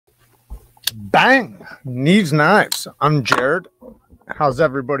Bang! Neeves Knives. I'm Jared. How's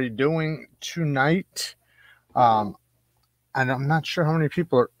everybody doing tonight? And I'm not sure how many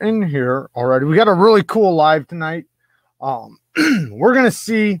people are in here already. We got a really cool live tonight. We're going to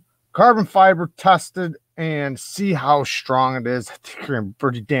see carbon fiber tested and see how strong it is. I think you're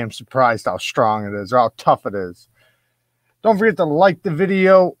pretty damn surprised how strong it is or how tough it is. Don't forget to like the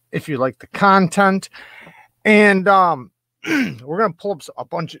video if you like the content. And we're going to pull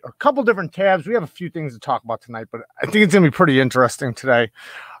up a couple different tabs. We have a few things to talk about tonight, but I think it's going to be pretty interesting today.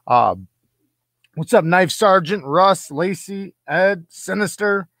 What's up, Knife Sergeant, Russ, Lacey, Ed,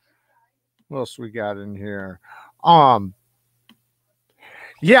 Sinister? What else we got in here?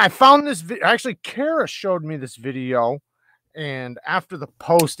 Yeah, I found this actually, Kara showed me this video, and after the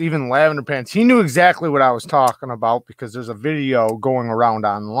post, even Lavender Pants, he knew exactly what I was talking about because there's a video going around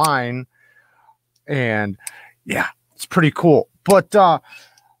online, and yeah, it's pretty cool. But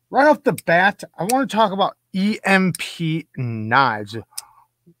right off the bat, I want to talk about EMP knives.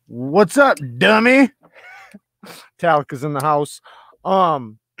 What's up, dummy? Talik is in the house.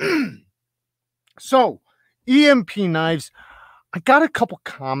 So EMP knives, I got a couple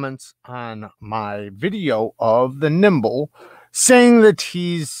comments on my video of the Nimble saying that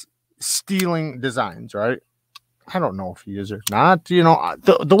he's stealing designs, right? I don't know if he is or not. You know,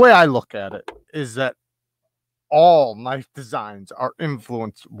 the way I look at it is that all knife designs are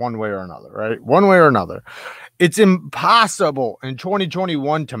influenced one way or another, right? One way or another. It's impossible in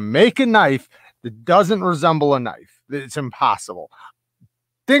 2021 to make a knife that doesn't resemble a knife. It's impossible.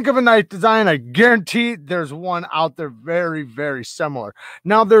 Think of a knife design, I guarantee there's one out there very, very similar.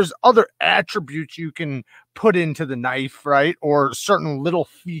 Now, there's other attributes you can put into the knife, right? Or certain little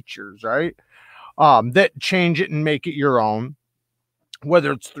features, right? That change it and make it your own.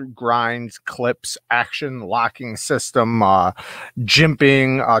 Whether it's through grinds, clips, action, locking system,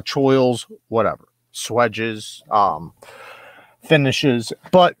 jimping, choils, whatever, swedges, finishes.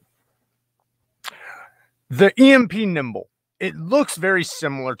 But the EMP Nimble, it looks very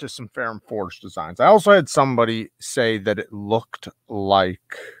similar to some Fair and Forged designs. I also had somebody say that it looked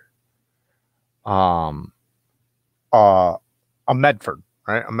like a Medford.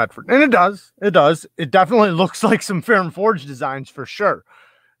 Right, a Medford, and it does. It definitely looks like some Fair and Forged designs for sure.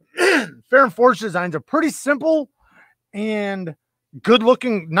 Fair and Forged designs are pretty simple and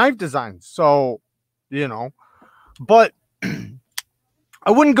good-looking knife designs. So, you know, but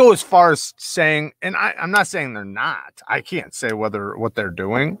I wouldn't go as far as saying, and I'm not saying they're not. I can't say what they're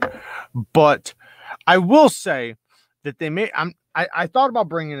doing, but I will say that they may. I thought about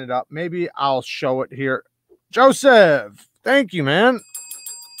bringing it up. Maybe I'll show it here. Joseph, thank you, man.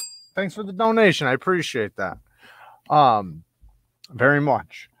 Thanks for the donation. I appreciate that very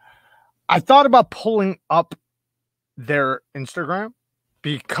much. I thought about pulling up their Instagram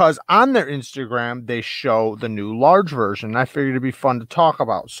because on their Instagram, they show the new large version. I figured it'd be fun to talk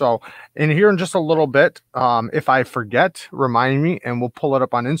about. So in here in just a little bit, if I forget, remind me and we'll pull it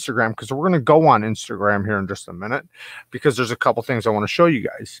up on Instagram because we're going to go on Instagram here in just a minute because there's a couple things I want to show you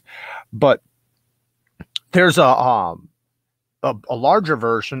guys. But there's a larger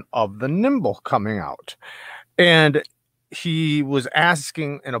version of the Nimble coming out, and he was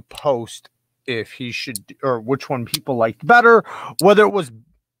asking in a post if he should, or which one people liked better, whether it was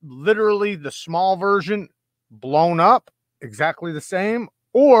literally the small version blown up exactly the same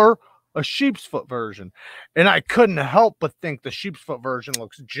or a sheep's foot version. And I couldn't help but think the sheep's foot version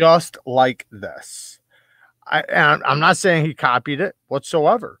looks just like this. I'm not saying he copied it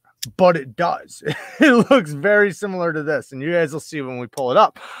whatsoever, but it does. It looks very similar to this, and you guys will see when we pull it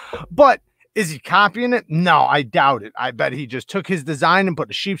up. But is he copying it? No, I doubt it. I bet he just took his design and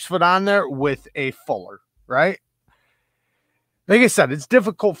put a sheep's foot on there with a fuller, right? Like I said, it's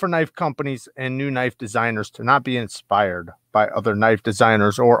difficult for knife companies and new knife designers to not be inspired by other knife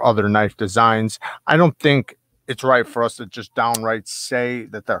designers or other knife designs. I don't think it's right for us to just downright say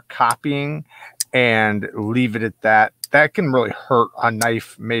that they're copying and leave it at that. That can really hurt a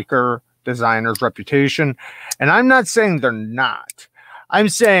knife maker designer's reputation. And I'm not saying they're not. I'm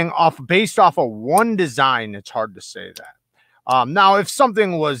saying based off of one design, it's hard to say that. Now, if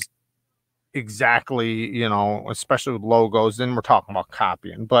something was exactly, you know, especially with logos, then we're talking about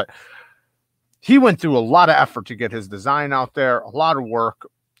copying. But he went through a lot of effort to get his design out there, a lot of work.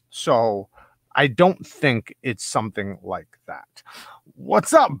 So I don't think it's something like that.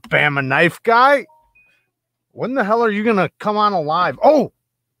 What's up, Bama Knife Guy? When the hell are you going to come on live? Oh,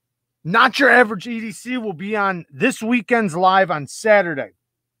 Not Your Average EDC will be on this weekend's live on Saturday.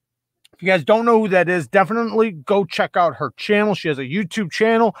 If you guys don't know who that is, definitely go check out her channel. She has a YouTube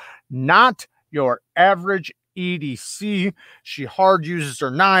channel, Not Your Average EDC. She hard uses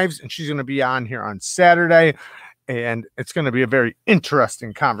her knives, and she's going to be on here on Saturday. And it's going to be a very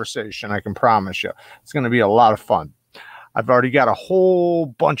interesting conversation, I can promise you. It's going to be a lot of fun. I've already got a whole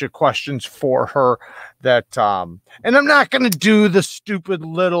bunch of questions for her that, and I'm not going to do the stupid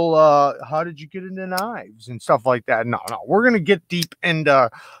little, how did you get into knives and stuff like that. No, we're going to get deep into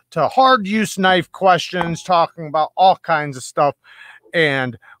hard use knife questions, talking about all kinds of stuff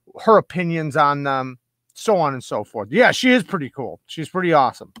and her opinions on them, so on and so forth. Yeah, she is pretty cool. She's pretty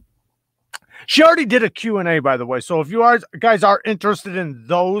awesome. She already did a Q&A, by the way. So if you guys are interested in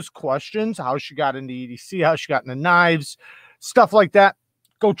those questions, how she got into EDC, how she got into knives, stuff like that,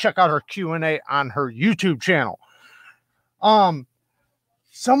 go check out her Q&A on her YouTube channel.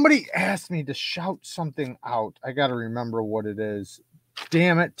 Somebody asked me to shout something out. I got to remember what it is.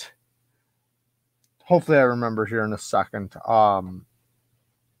 Damn it. Hopefully I remember here in a second.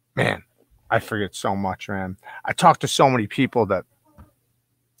 Man, I forget so much, man. I talk to so many people that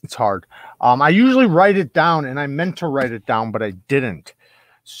it's hard. I usually write it down, and I meant to write it down, but I didn't.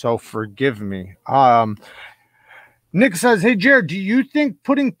 So forgive me. Nick says, hey, Jared, do you think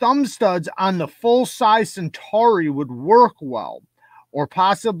putting thumb studs on the full-size Centauri would work well? Or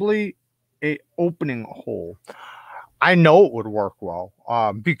possibly a opening hole? I know it would work well.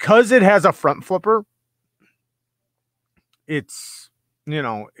 Because it has a front flipper, it's, you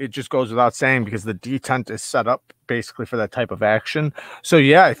know, it just goes without saying, because the detent is set up basically for that type of action. So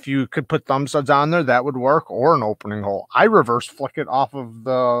yeah, if you could put thumb studs on there, that would work, or an opening hole. I reverse flick it off of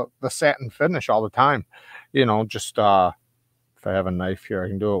the satin finish all the time. You know, just if I have a knife here, I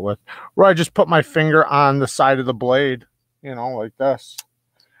can do it with, where I just put my finger on the side of the blade, you know, like this,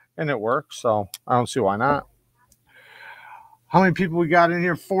 and it works. So I don't see why not. How many people we got in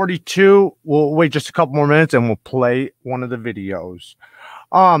here? 42. We'll wait just a couple more minutes and we'll play one of the videos.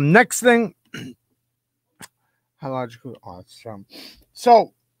 Next thing, how logical? Awesome.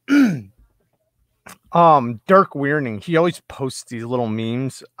 So, Dirk Weirning, he always posts these little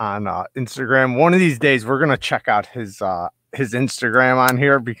memes on Instagram. One of these days, we're gonna check out his Instagram on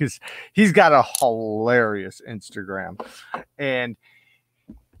here, because he's got a hilarious Instagram, and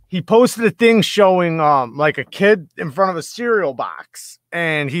he posted a thing showing like a kid in front of a cereal box.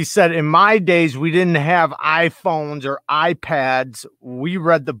 And he said, in my days, we didn't have iPhones or iPads. We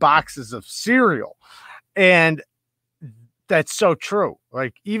read the boxes of cereal. And that's so true.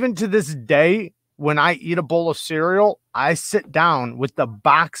 Like, even to this day, when I eat a bowl of cereal, I sit down with the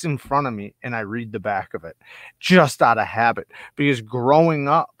box in front of me and I read the back of it, just out of habit. Because growing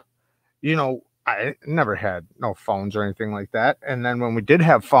up, you know, I never had no phones or anything like that. And then when we did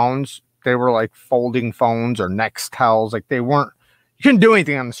have phones, they were like folding phones or Nextels. Like, they weren't, you couldn't do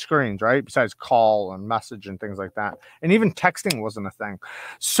anything on the screens, right? Besides call and message and things like that. And even texting wasn't a thing.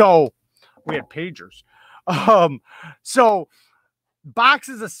 So we had pagers. So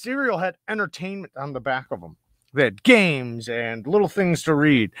boxes of cereal had entertainment on the back of them. They had games and little things to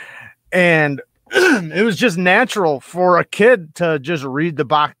read. And it was just natural for a kid to just read the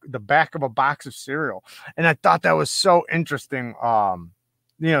back of a box of cereal. And I thought that was so interesting, you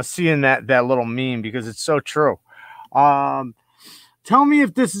know, seeing that little meme, because it's so true. Tell me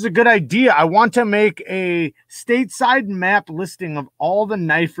if this is a good idea. I want to make a stateside map listing of all the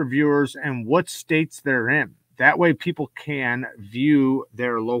knife reviewers and what states they're in. That way people can view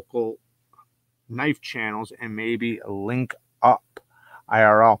their local knife channels and maybe link up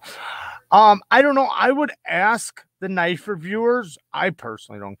IRL. I don't know. I would ask the knife reviewers. I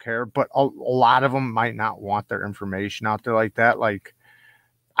personally don't care, but a lot of them might not want their information out there like that. Like,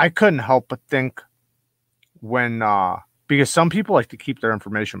 I couldn't help but think when, because some people like to keep their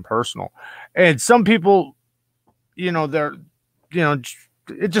information personal, and some people, you know,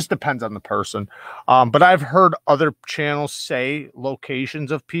 it just depends on the person. But I've heard other channels say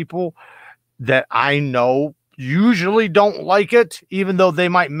locations of people that I know usually don't like it, even though they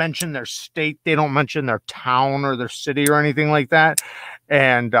might mention their state. They don't mention their town or their city or anything like that.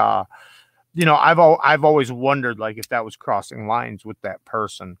 And you know, I've always wondered, like, if that was crossing lines with that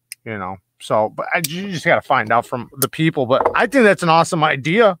person, you know. So, but you just got to find out from the people. But I think that's an awesome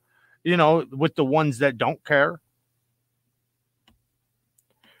idea, you know, with the ones that don't care.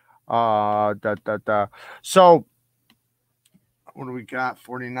 So what do we got?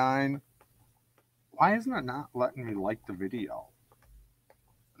 49. Why isn't it not letting me like the video?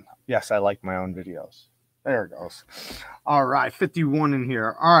 Yes, I like my own videos. There it goes. All right, 51 in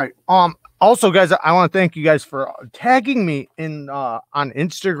here. All right. Also, guys, I want to thank you guys for tagging me in on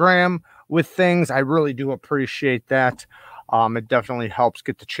Instagram with things. I really do appreciate that. It definitely helps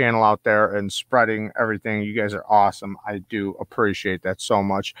get the channel out there and spreading everything. You guys are awesome. I do appreciate that so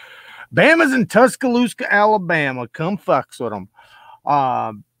much. Bama's in Tuscaloosa, Alabama. Come fucks with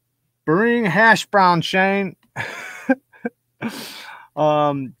them. Bring hash brown, Shane.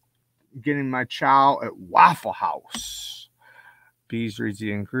 Getting my chow at Waffle House. Bees reads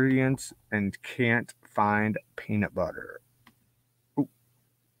the ingredients and can't find peanut butter. Ooh,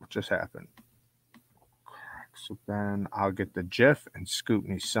 what just happened? So then I'll get the Jif and scoop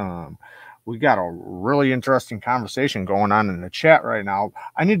me some. We got a really interesting conversation going on in the chat right now.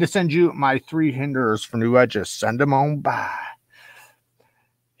 I need to send you my 3 hinders for new edges. Send them on by.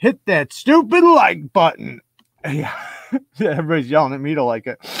 Hit that stupid like button. Yeah, everybody's yelling at me to like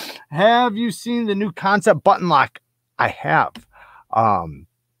it. Have you seen the new concept button lock? I have.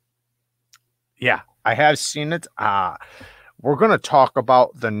 Yeah, I have seen it. We're gonna talk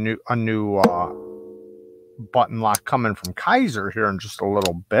about a new button lock coming from Kaiser here in just a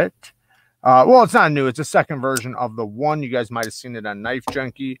little bit. Well, it's not new. It's a second version of the one. You guys might have seen it on Knife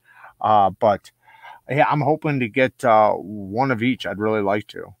Junkie. But yeah, I'm hoping to get one of each. I'd really like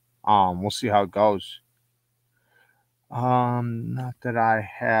to. We'll see how it goes. Not that I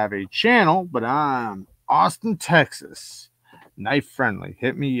have a channel, but I'm Austin, Texas. Knife friendly.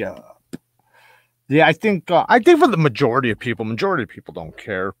 Hit me up. Yeah, I think for the majority of people don't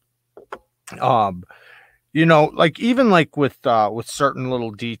care. You know, like even like with certain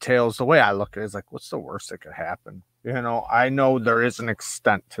little details, the way I look at it is like, what's the worst that could happen? You know, I know there is an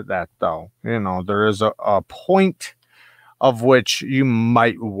extent to that though. You know, there is a point of which you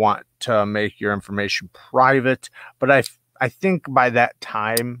might want to make your information private, but I think by that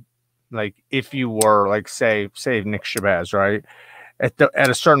time, like if you were like say Nick Shabazz, right, at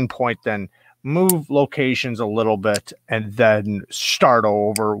a certain point, then move locations a little bit and then start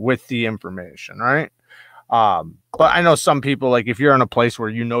over with the information, right? But I know some people, like if you're in a place where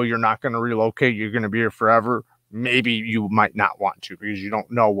you know you're not going to relocate, you're going to be here forever, maybe you might not want to because you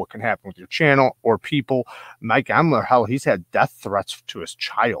don't know what can happen with your channel or people. Mike Emler, hell, he's had death threats to his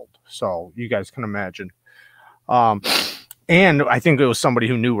child, so you guys can imagine. And I think it was somebody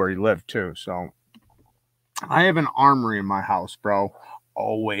who knew where he lived too. So I have an armory in my house, bro.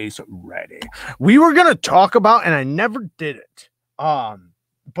 Always ready. We were gonna talk about, and I never did it.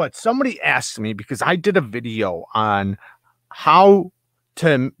 But somebody asked me because I did a video on how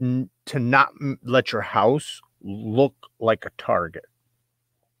to not let your house look like a target.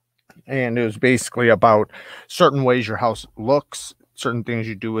 And it was basically about certain ways your house looks, certain things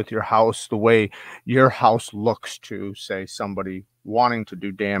you do with your house, the way your house looks to, say, somebody wanting to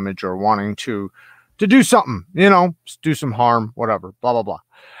do damage or wanting to do something, you know, do some harm, whatever, blah, blah, blah.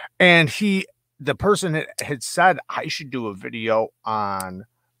 And the person had said I should do a video on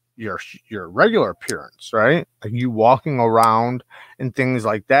your regular appearance, right? Like you walking around and things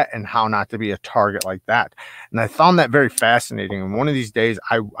like that, and how not to be a target like that. And I found that very fascinating. And one of these days,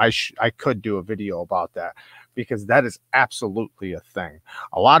 I could do a video about that because that is absolutely a thing.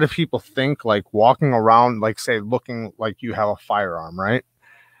 A lot of people think like walking around, like say, looking like you have a firearm, right?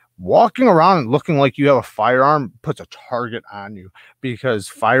 Walking around and looking like you have a firearm puts a target on you because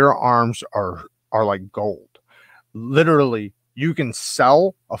firearms are like gold. Literally, you can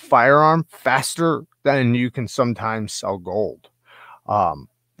sell a firearm faster than you can sometimes sell gold.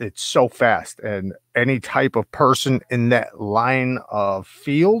 It's so fast, and any type of person in that line of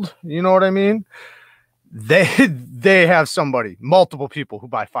field, you know what I mean? They have multiple people who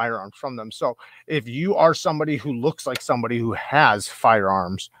buy firearms from them. So if you are somebody who looks like somebody who has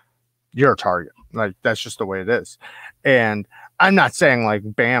firearms, you're a target. Like that's just the way it is. And I'm not saying like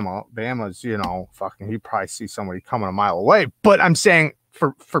Bama's, you know, fucking, he probably sees somebody coming a mile away, but I'm saying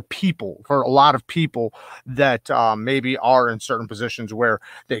for a lot of people that maybe are in certain positions where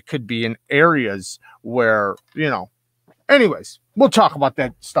they could be in areas where, you know, anyways, we'll talk about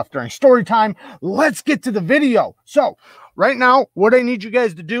that stuff during story time. Let's get to the video. So right now, what I need you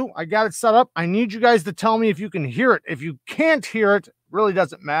guys to do, I got it set up. I need you guys to tell me if you can hear it. If you can't hear it, really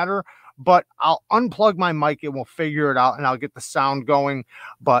doesn't matter. But I'll unplug my mic and we'll figure it out and I'll get the sound going.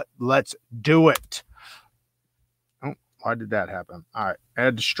 But let's do it. Oh, why did that happen? All right,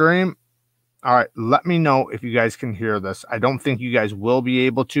 add to stream. All right, let me know if you guys can hear this. I don't think you guys will be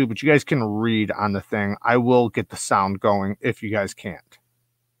able to, but you guys can read on the thing. I will get the sound going if you guys can't.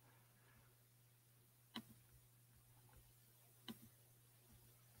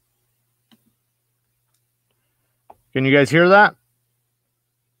 Can you guys hear that?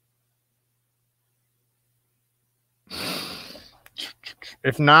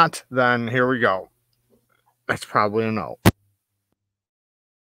 If not, then here we go. That's probably a no.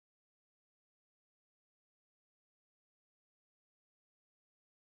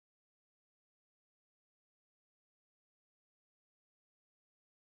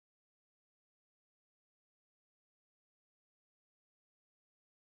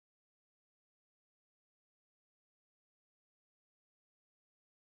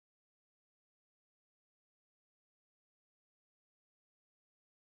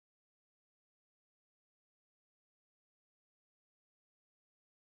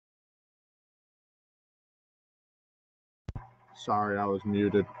 Sorry, I was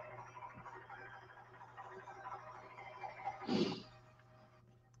muted.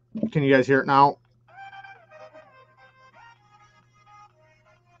 Can you guys hear it now?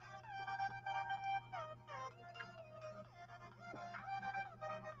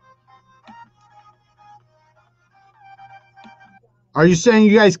 Are you saying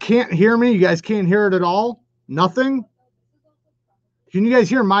you guys can't hear me? You guys can't hear it at all? Nothing? Can you guys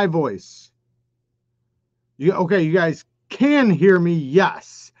hear my voice? Okay, you guys can hear me,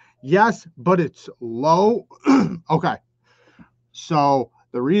 yes. Yes, but it's low. Okay. So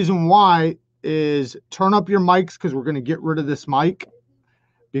the reason why is turn up your mics because we're going to get rid of this mic.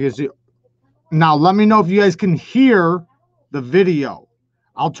 Now let me know if you guys can hear the video.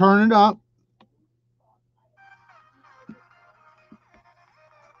 I'll turn it up.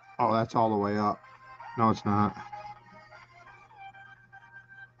 Oh, that's all the way up. No, it's not.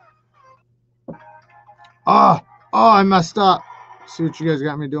 Oh, I messed up. See what you guys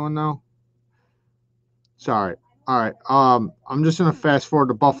got me doing now? Sorry. All right. I'm just gonna fast forward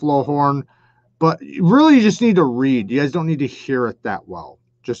to Buffalo Horn, but really you just need to read. You guys don't need to hear it that well.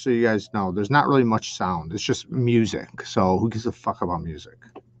 Just so you guys know, there's not really much sound. It's just music. So who gives a fuck about music?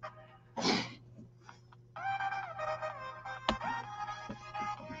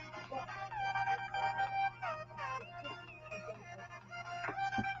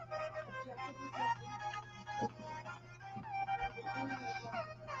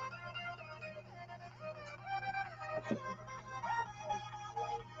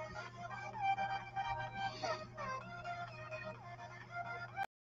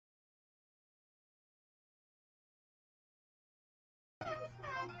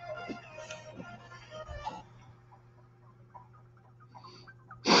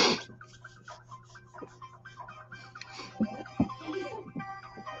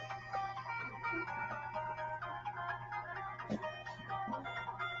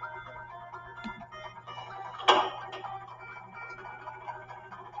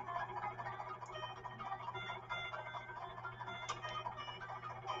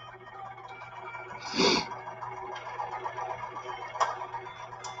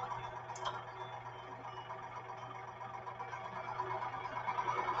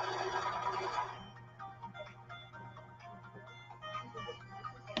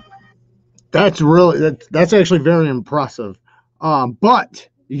 That's actually very impressive. But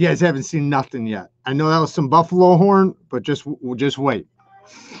you guys haven't seen nothing yet. I know that was some buffalo horn, but just wait.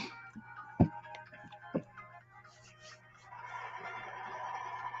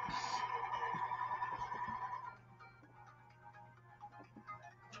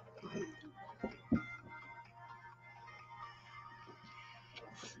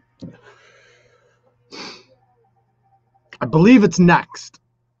 I believe it's next.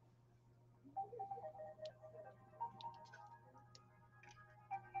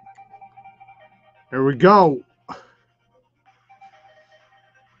 Here we go.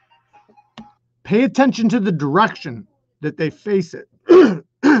 Pay attention to the direction that they face it.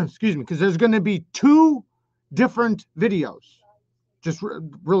 Excuse me, because there's going to be two different videos. Just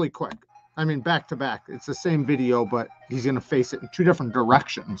really quick. I mean, back to back. It's the same video, but he's going to face it in two different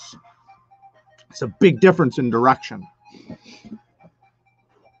directions. It's a big difference in direction.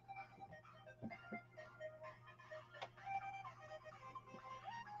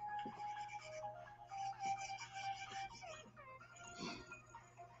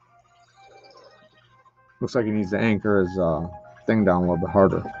 Looks like he needs to anchor his thing down a little bit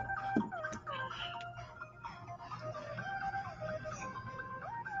harder.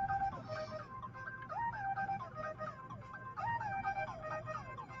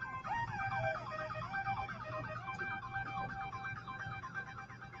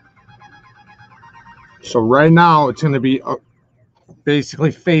 So right now it's going to be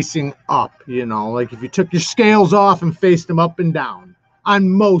basically facing up, you know, like if you took your scales off and faced them up and down on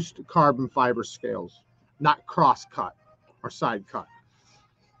most carbon fiber scales, not cross cut or side cut.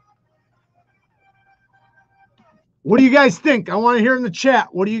 What do you guys think? I want to hear in the chat.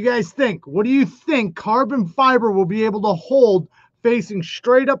 What do you guys think? What do you think carbon fiber will be able to hold facing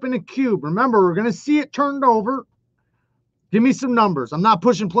straight up in a cube? Remember, we're going to see it turned over. Give me some numbers. I'm not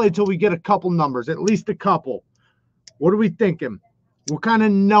pushing play till we get a couple numbers, at least a couple. What are we thinking? What kind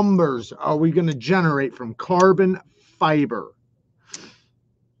of numbers are we going to generate from carbon fiber?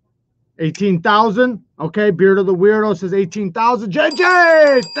 18,000. Okay, Beard of the Weirdo says 18,000.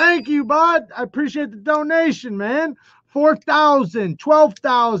 JJ, thank you, bud. I appreciate the donation, man. 4,000,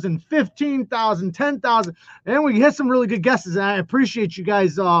 12,000, 15,000, 10,000. And we hit some really good guesses. And I appreciate you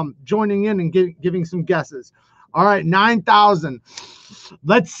guys joining in and giving some guesses. All right, 9,000.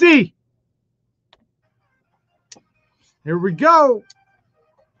 Let's see. Here we go.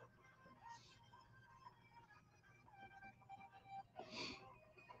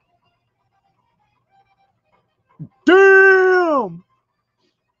 Damn.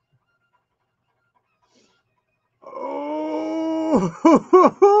 Oh.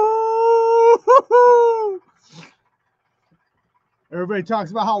 Everybody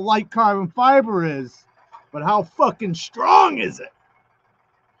talks about how light carbon fiber is, but how fucking strong is it?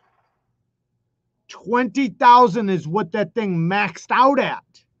 20,000 is what that thing maxed out at.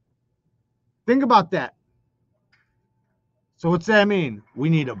 Think about that. So what's that mean? We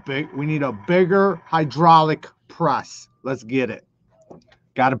need a bigger hydraulic press. Let's get it.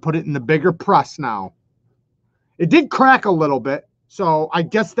 Got to put it in the bigger press now. It did crack a little bit, so I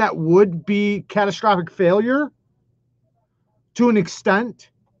guess that would be catastrophic failure to an extent.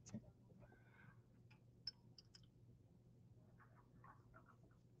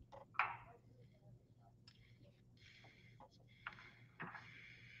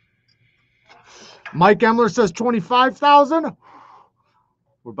 Mike Emler says 25,000.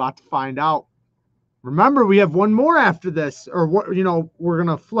 We're about to find out. Remember, we have one more after this, or what? You know, we're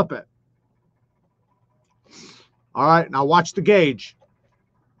gonna flip it. All right, now watch the gauge.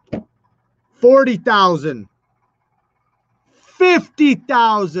 40,000,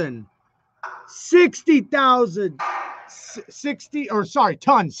 50,000, 60,000, 60, or sorry,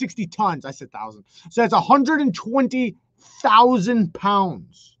 tons, 60 tons. I said thousand. So that's 120,000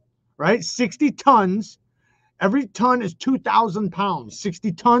 pounds, right? 60 tons. Every ton is 2,000 pounds.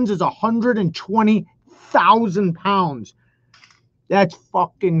 60 tons is 120,000 pounds. That's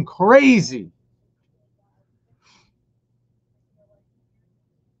fucking crazy.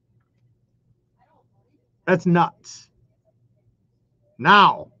 That's nuts.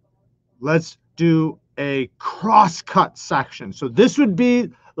 Now, let's do a cross-cut section. So this would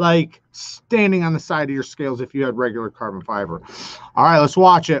be like standing on the side of your scales if you had regular carbon fiber. All right, let's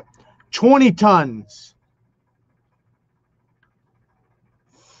watch it. 20 tons.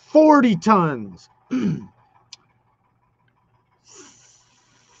 40 tons.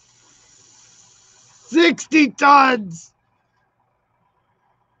 60 tons.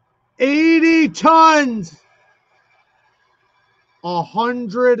 80 tons.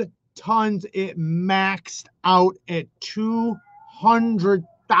 100 tons. It maxed out at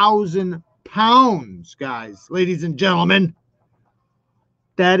 200,000 pounds, guys, ladies and gentlemen.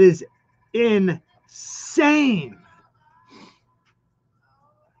 That is insane.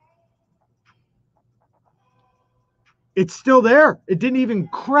 It's still there. It didn't even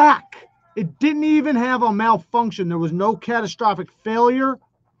crack. It didn't even have a malfunction. There was no catastrophic failure.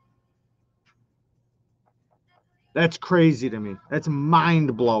 That's crazy to me. That's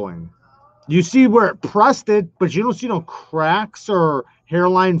mind-blowing. You see where it pressed it, but you don't see no cracks or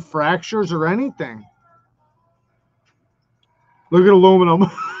hairline fractures or anything. Look at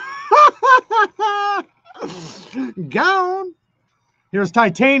aluminum. Gone. Here's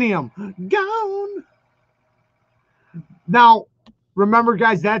titanium. Gone. Now, remember,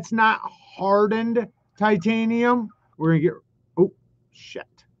 guys, that's not hardened titanium. We're going to get... Oh, shit.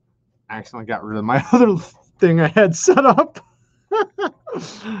 I accidentally got rid of my other thing I had set up.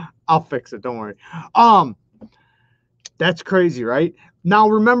 I'll fix it. Don't worry. That's crazy, right? Now,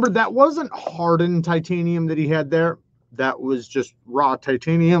 remember, that wasn't hardened titanium that he had there. That was just raw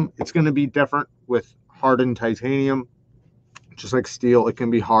titanium. It's going to be different with hardened titanium. Just like steel, it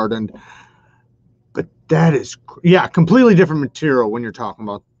can be hardened. But that is, yeah, completely different material when you're talking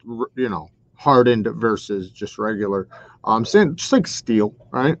about, you know, hardened versus just regular. Saying just like steel,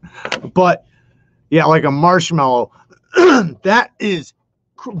 right? But yeah, like a marshmallow. That is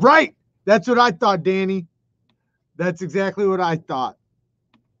right. That's what I thought, Danny. That's exactly what I thought.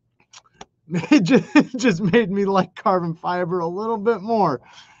 It just made me like carbon fiber a little bit more.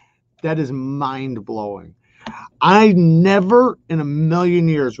 That is mind-blowing. I never in a million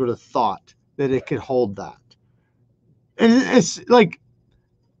years would have thought that it could hold that. And it's like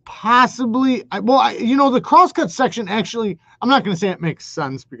possibly, you know, the crosscut section actually, I'm not going to say it makes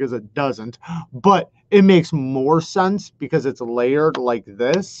sense because it doesn't, but it makes more sense because it's layered like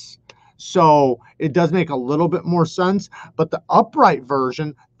this. So it does make a little bit more sense. But the upright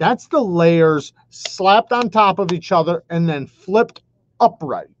version, that's the layers slapped on top of each other and then flipped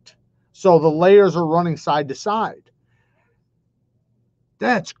upright. So the layers are running side to side.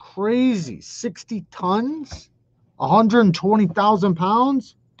 That's crazy. 60 tons? 120,000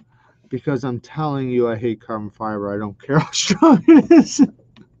 pounds? Because I'm telling you, I hate carbon fiber. I don't care how strong it is.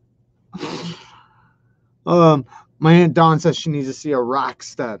 My Aunt Dawn says she needs to see a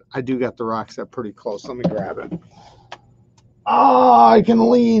Rockstead. I do got the Rockstead pretty close. Let me grab it. Oh, I can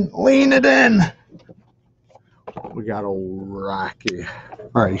lean it in. We got old Rocky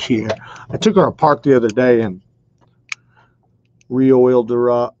right here. I took her apart the other day and re-oiled her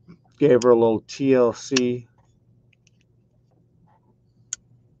up, gave her a little TLC.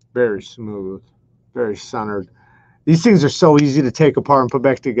 Very smooth, very centered. These things are so easy to take apart and put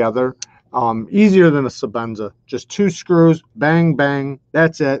back together. Easier than a Sebenza. Just 2 screws, bang, bang,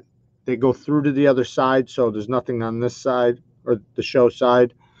 that's it. They go through to the other side, so there's nothing on this side or the show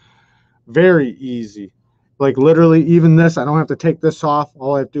side. Very easy. Like literally, even this, I don't have to take this off.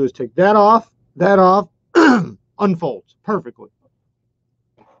 All I have to do is take that off, unfolds perfectly.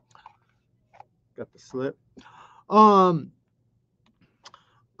 Got the slip.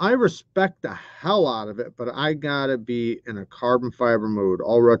 I respect the hell out of it, but I gotta be in a carbon fiber mood,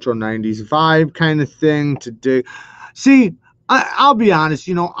 all retro 90s vibe kind of thing to do. See, I'll be honest,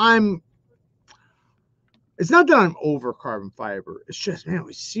 you know, it's not that I'm over carbon fiber. It's just, man,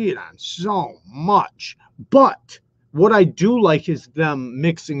 we see it on so much. But what I do like is them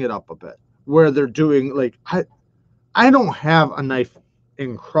mixing it up a bit, where they're doing, like, I don't have a knife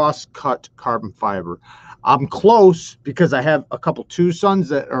in cross-cut carbon fiber. I'm close because I have a couple two sons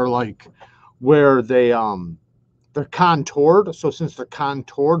that are like where they're contoured. So since they're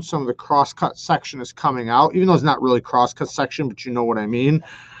contoured, some of the cross-cut section is coming out, even though it's not really cross-cut section, but you know what I mean.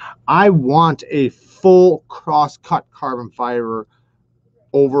 I want a full cross-cut carbon fiber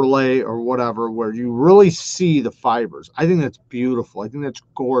overlay or whatever, where you really see the fibers. I think that's beautiful. I think that's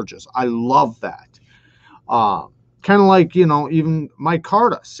gorgeous. I love that. Kind of like, you know, even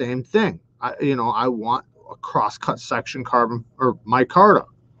micarta, same thing. I want a cross-cut section carbon or micarta,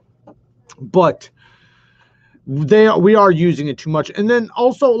 but we are using it too much. And then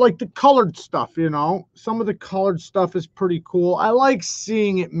also like the colored stuff, you know, some of the colored stuff is pretty cool. I like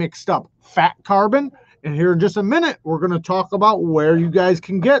seeing it mixed up. Fat carbon, and here in just a minute we're going to talk about where you guys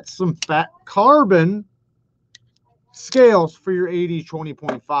can get some fat carbon scales for your AD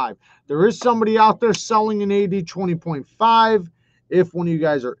 20.5. There is somebody out there selling an AD 20.5. If one of you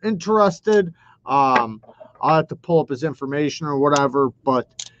guys are interested, I'll have to pull up his information or whatever,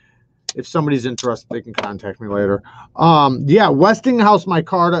 but if somebody's interested, they can contact me later. Yeah, Westinghouse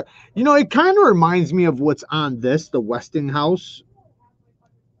micarta. You know, it kind of reminds me of what's on this, the Westinghouse.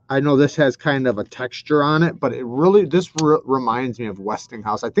 I know this has kind of a texture on it, but this reminds me of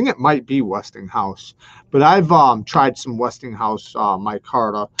Westinghouse. I think it might be Westinghouse, but I've tried some Westinghouse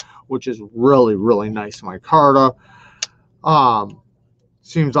micarta, which is really, really nice micarta.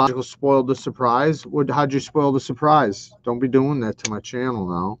 Seems logical. Spoiled the surprise. How'd you spoil the surprise? Don't be doing that to my channel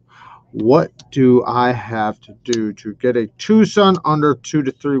now. What do I have to do to get a Tucson under 2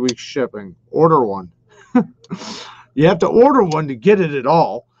 to 3 weeks shipping? Order one. You have to order one to get it at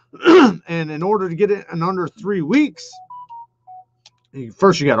all. And in order to get it in under 3 weeks,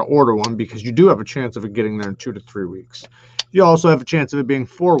 first you got to order one, because you do have a chance of it getting there in 2 to 3 weeks. You also have a chance of it being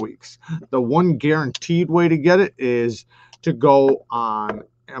 4 weeks. The one guaranteed way to get it is to go on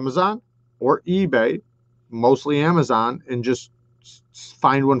Amazon or eBay, mostly Amazon, and just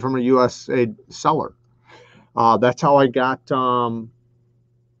find one from a USA seller. That's how I got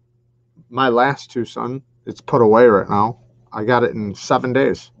my last Tucson. It's put away right now. I got it in 7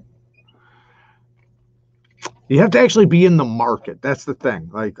 days. You have to actually be in the market. That's the thing.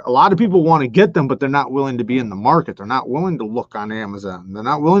 Like, a lot of people want to get them, but they're not willing to be in the market. They're not willing to look on Amazon. They're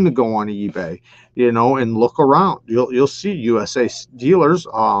not willing to go on eBay, you know, and look around. You'll see USA dealers.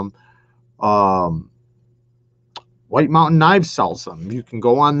 White Mountain Knives sells them. You can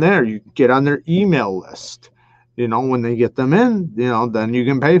go on there. You can get on their email list. You know, when they get them in, you know, then you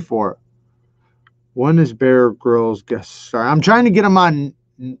can pay for it. When is Bear Grylls guest star? I'm trying to get him on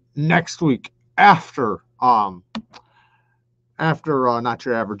next week after Not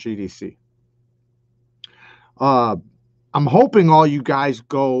Your Average EDC. I'm hoping all you guys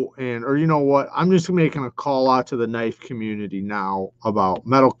go and, or you know what, I'm just making a call out to the knife community now about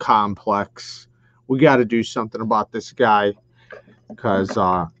Metal Complex. We got to do something about this guy, because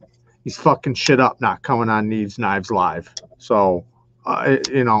he's fucking shit up not coming on Neeves Knives Live. So,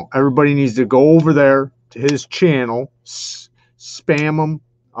 you know, everybody needs to go over there to his channel, spam him,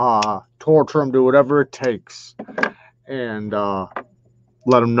 torture him, do whatever it takes, and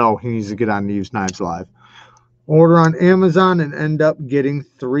let him know he needs to get on Neeves Knives Live. Order on Amazon and end up getting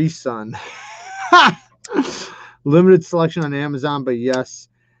 3 son. Limited selection on Amazon, but yes.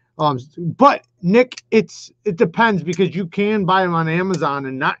 But Nick, it depends, because you can buy them on Amazon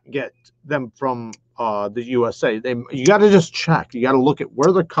and not get them from the USA. You got to just check. You got to look at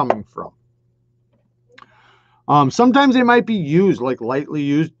where they're coming from. Sometimes they might be used, like lightly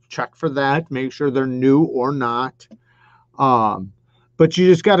used. Check for that. Make sure they're new or not. But you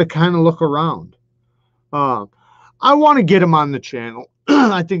just got to kind of look around. I want to get him on the channel.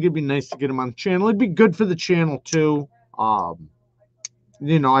 I think it'd be nice to get him on the channel. It'd be good for the channel too.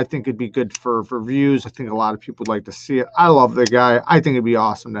 You know, I think it'd be good for views. I think a lot of people would like to see it. I love the guy. I think it'd be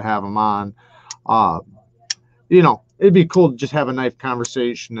awesome to have him on. You know, it'd be cool to just have a nice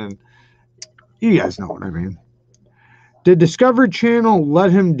conversation, and you guys know what I mean. Did Discovery Channel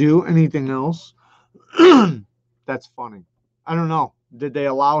let him do anything else? That's funny. I don't know. Did they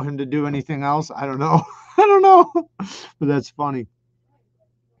allow him to do anything else? I don't know. I don't know. But that's funny.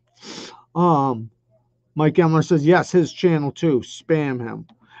 Mike Emler says, yes, his channel too. Spam him.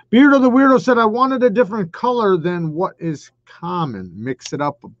 Beardo the Weirdo said, I wanted a different color than what is common. Mix it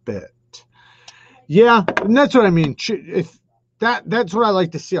up a bit. Yeah, and that's what I mean. If that's what I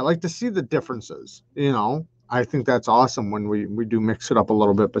like to see. I like to see the differences, you know. I think that's awesome when we do mix it up a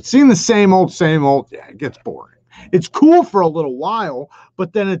little bit. But seeing the same old, yeah, it gets boring. It's cool for a little while,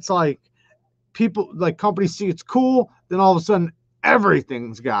 but then it's like people, like companies see it's cool, then all of a sudden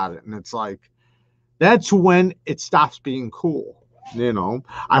everything's got it. And it's like, that's when it stops being cool, you know.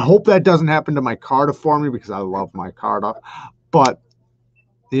 I hope that doesn't happen to my Carta for me because I love my Carta. But,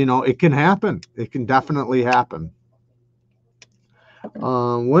 you know, it can happen. It can definitely happen.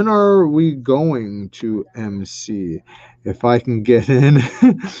 When are we going to MC? If I can get in,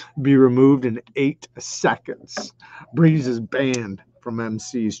 be removed in 8 seconds. Breeze is banned from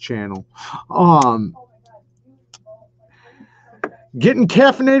MC's channel. Getting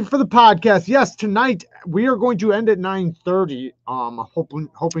caffeinated for the podcast. Yes, tonight we are going to end at 9:30.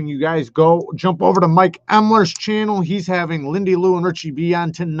 Hoping you guys go jump over to Mike Emler's channel. He's having Lindy Lou and Richie B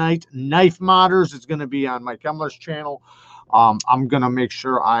on tonight. Knife Modders is going to be on Mike Emler's channel. I'm going to make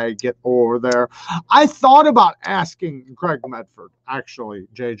sure I get over there. I thought about asking Greg Medford, actually,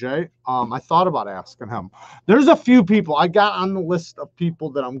 JJ. I thought about asking him. There's a few people I got on the list of people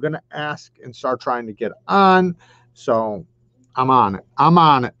that I'm going to ask and start trying to get on. So I'm on it. I'm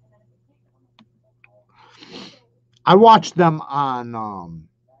on it. I watched them on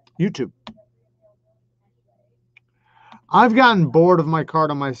YouTube. I've gotten bored of my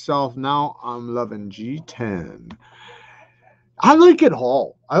Carta myself. Now I'm loving G10. I like it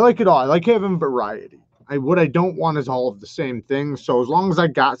all. I like it all. I like having variety. What I don't want is all of the same thing. So as long as I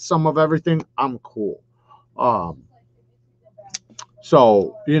got some of everything, I'm cool.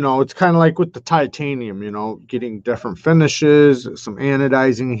 So, you know, it's kind of like with the titanium, you know, getting different finishes, some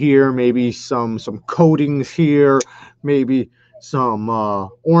anodizing here, maybe some coatings here, maybe some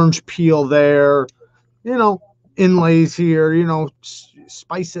orange peel there, you know, inlays here, you know,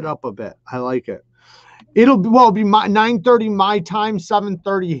 spice it up a bit. I like it. It'll be my 9:30 my time,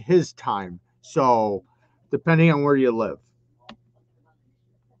 7:30 his time. So depending on where you live.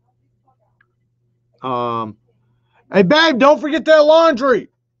 Hey babe, don't forget that laundry.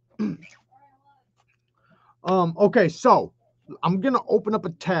 Okay, so I'm gonna open up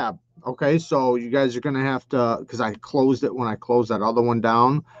a tab. Okay, so you guys are gonna have to, because I closed it when I closed that other one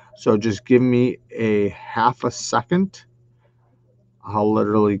down. So just give me a half a second. I'll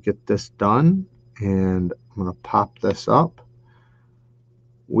literally get this done. And I'm going to pop this up.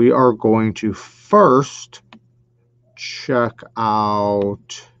 We are going to first check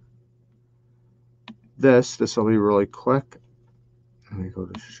out this. This will be really quick. Let me go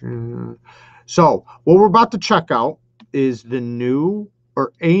to share. So what we're about to check out is the new,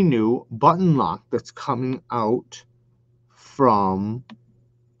 or a new button lock that's coming out from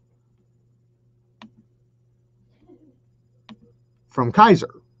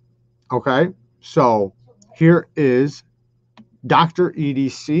Kaiser. Okay. So here is Dr.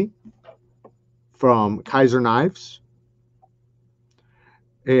 EDC from Kaiser Knives.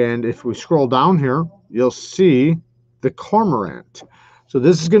 And if we scroll down here, you'll see the Cormorant. So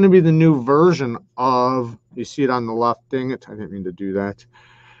this is going to be the new version of, you see it on the left thing. I didn't mean to do that.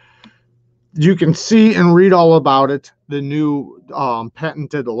 You can see and read all about it. The new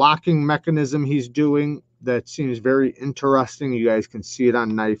patented locking mechanism he's doing. That seems very interesting. You guys can see it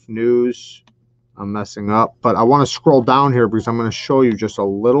on Knife News. I'm messing up, but I want to scroll down here because I'm going to show you just a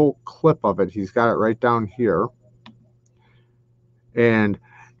little clip of it. He's got it right down here. And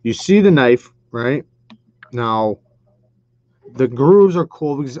you see the knife, right? Now, the grooves are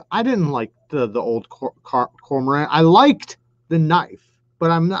cool because I didn't like the old Cormorant. I liked the knife,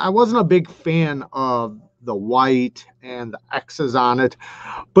 but I wasn't a big fan of the white and the X's on it.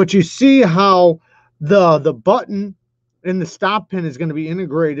 But you see how the button and the stop pin is going to be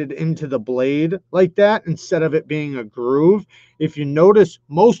integrated into the blade like that instead of it being a groove. If you notice,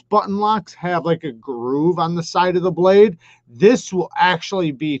 most button locks have like a groove on the side of the blade. This will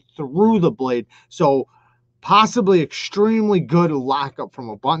actually be through the blade. So possibly extremely good lockup from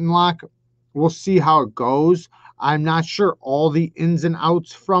a button lock. We'll see how it goes. I'm not sure all the ins and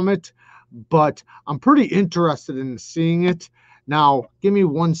outs from it, but I'm pretty interested in seeing it. Now, give me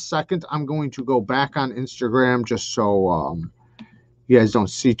 1 second. I'm going to go back on Instagram just so you guys don't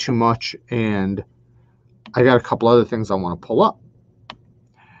see too much. And I got a couple other things I want to pull up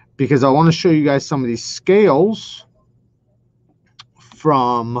because I want to show you guys some of these scales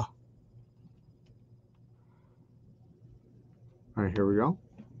from, all right, here we go.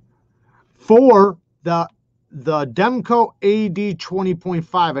 For the Demco AD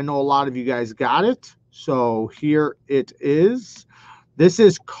 20.5. I know a lot of you guys got it. So here it is. This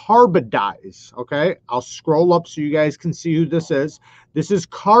is Carbodize, okay? I'll scroll up so you guys can see who this is. This is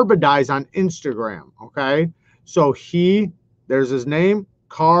Carbodize on Instagram, okay? So there's his name,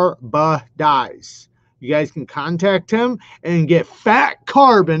 Carbodize. You guys can contact him and get fat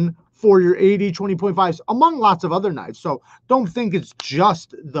carbon for your 80-20.5s, among lots of other knives. So don't think it's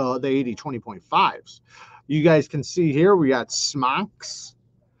just the 80-20.5s. You guys can see here we got smocks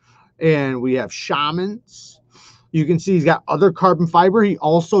and we have shamans. You can see he's got other carbon fiber. He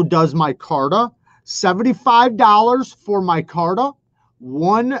also does micarta. $75 for micarta,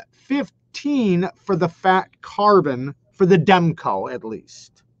 $115 for the fat carbon for the Demco at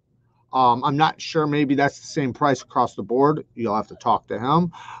least. I'm not sure, maybe that's the same price across the board. You'll have to talk to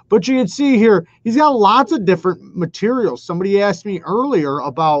him. But you can see here, he's got lots of different materials. Somebody asked me earlier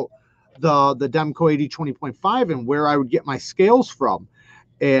about the Demco 80-20.5 and where I would get my scales from.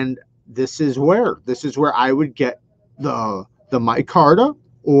 And this is where I would get the micarta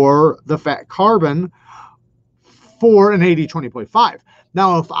or the fat carbon for an 80-20.5.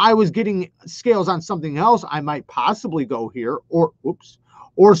 Now, if I was getting scales on something else, I might possibly go here or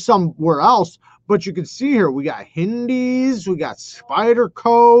somewhere else. But you can see here, we got Hindies, we got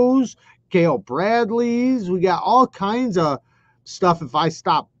Spydercos, Gale Bradleys, we got all kinds of stuff if I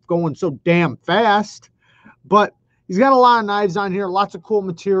stop going so damn fast. But he's got a lot of knives on here, lots of cool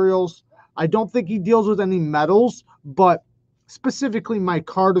materials. I don't think he deals with any metals, but specifically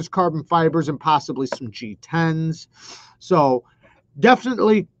micartas, carbon fibers, and possibly some G10s. So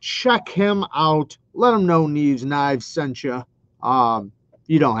definitely check him out. Let him know Neeves Knives sent you.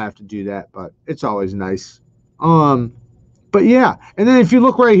 You don't have to do that, but it's always nice. But yeah, and then if you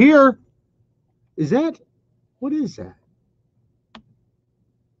look right here, what is that?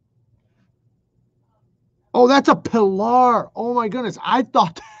 Oh, that's a Pilar. Oh my goodness. I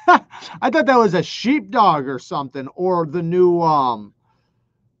thought that was a sheepdog or something, or the new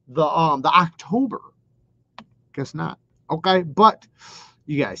the October. Guess not. Okay, but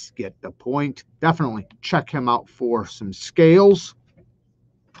you guys get the point. Definitely check him out for some scales.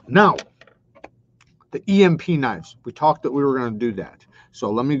 Now, the EMP knives. We talked that we were going to do that. So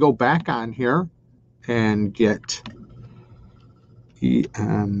let me go back on here and get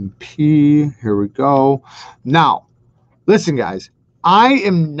EMP. Here we go. Now, listen, guys. I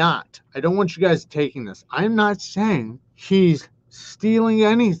don't want you guys taking this. I'm not saying he's stealing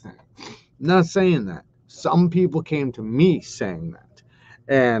anything. I'm not saying that. Some people came to me saying that.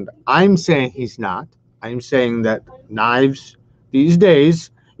 And I'm saying he's not. I'm saying that knives these days,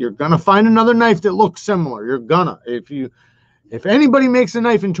 you're going to find another knife that looks similar. You're gonna. If anybody makes a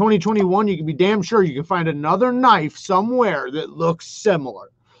knife in 2021, you can be damn sure you can find another knife somewhere that looks similar.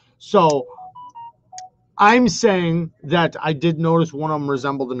 So I'm saying that I did notice one of them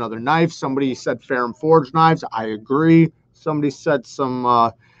resembled another knife. Somebody said Ferrum Forge knives. I agree. Somebody said some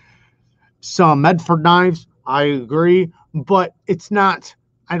Medford knives. I agree. But it's not,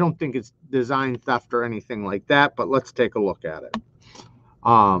 I don't think it's design theft or anything like that. But let's take a look at it.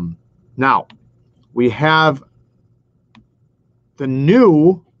 Now, we have the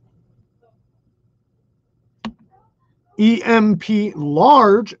new EMP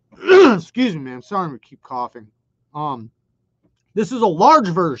large. Excuse me, man. Sorry, I keep coughing. This is a large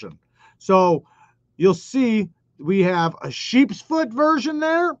version. So you'll see we have a sheep's foot version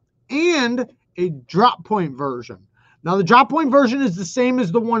there and a drop point version. Now, the drop point version is the same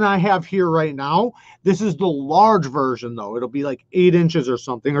as the one I have here right now. This is the large version, though. It'll be like 8 inches or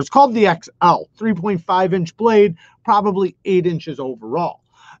something. Or it's called the XL, 3.5-inch blade, probably 8 inches overall.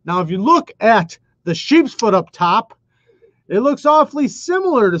 Now, if you look at the sheep's foot up top, it looks awfully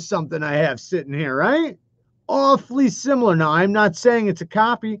similar to something I have sitting here, right? Awfully similar. Now, I'm not saying it's a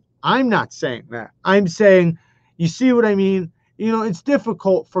copy. I'm not saying that. I'm saying, you see what I mean? You know, it's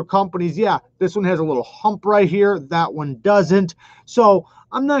difficult for companies. Yeah, this one has a little hump right here. That one doesn't. So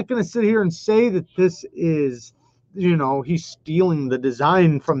I'm not going to sit here and say that this is, you know, he's stealing the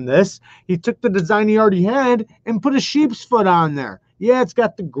design from this. He took the design he already had and put a sheep's foot on there. Yeah, it's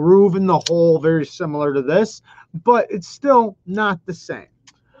got the groove in the hole, very similar to this, but it's still not the same.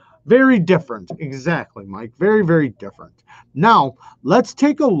 Very different. Exactly, Mike. Very, very different. Now, let's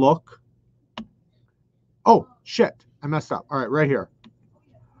take a look. Oh, shit. I messed up. All right, right here.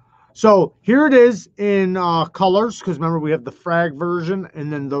 So here it is in colors, because remember we have the frag version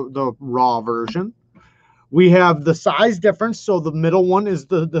and then the raw version. We have the size difference. So the middle one is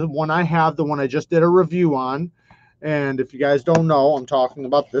the one I have, the one I just did a review on. And if you guys don't know, I'm talking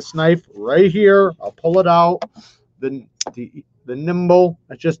about this knife right here. I'll pull it out. The Nimble.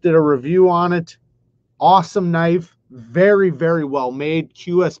 I just did a review on it. Awesome knife. Very, very well made.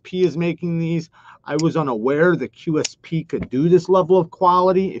 QSP is making these. I was unaware that QSP could do this level of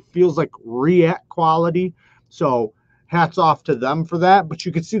quality. It feels like React quality. So hats off to them for that. But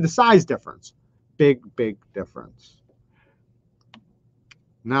you can see the size difference. Big, big difference.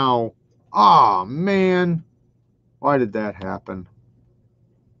 Now, oh man, why did that happen?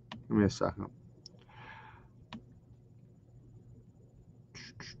 Give me a second.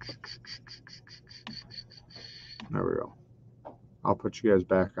 There we go. I'll put you guys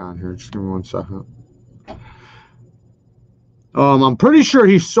back on here. Just give me 1 second. I'm pretty sure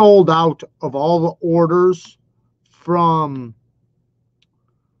he sold out of all the orders from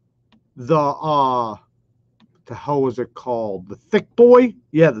the what the hell was it called? The Thick Boy?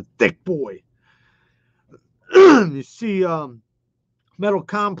 Yeah, the Thick Boy. You see metal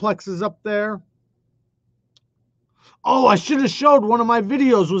complexes up there. Oh, I should have showed one of my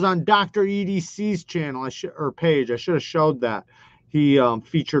videos was on Dr. EDC's channel or page. I should have showed that. He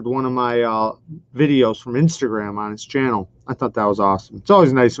featured one of my videos from Instagram on his channel. I thought that was awesome. It's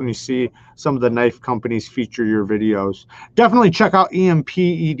always nice when you see some of the knife companies feature your videos. Definitely check out EMP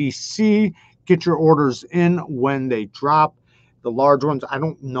EDC. Get your orders in when they drop. The large ones, I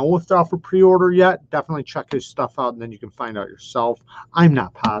don't know if they're out for pre-order yet. Definitely check his stuff out, and then you can find out yourself. I'm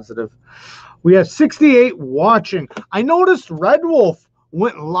not positive. We have 68 watching. I noticed Red Wolf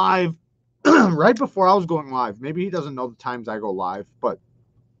went live right before I was going live. Maybe he doesn't know the times I go live, but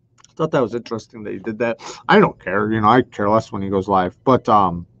I thought that was interesting that he did that. I don't care, you know, I care less when he goes live. But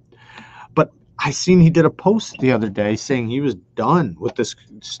I seen he did a post the other day saying he was done with this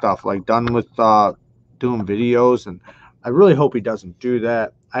stuff, like done with doing videos, and I really hope he doesn't do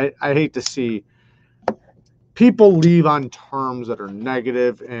that. I hate to see people leave on terms that are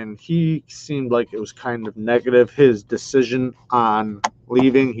negative, and he seemed like it was kind of negative, his decision on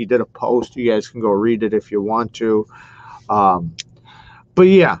leaving. He did a post. You guys can go read it if you want to. But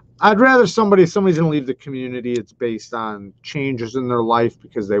yeah, I'd rather somebody's going to leave the community. It's based on changes in their life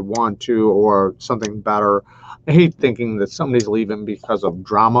because they want to, or something better. I hate thinking that somebody's leaving because of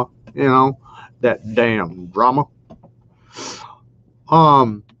drama, you know, that damn drama.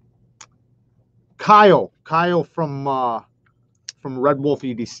 Kyle from Red Wolf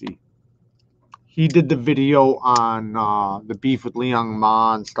EDC. He did the video on the beef with Liang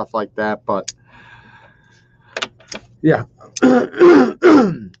Ma and stuff like that, but yeah.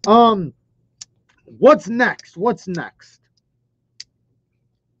 What's next? What's next?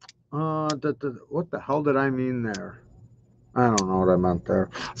 What the hell did I mean there? I don't know what I meant there.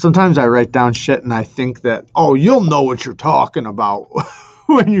 Sometimes I write down shit and I think that, oh, you'll know what you're talking about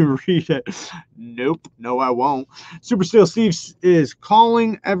when you read it. Nope, no, I won't. Super Steel Steve is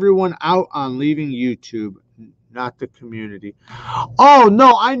calling everyone out on leaving YouTube, not the community. Oh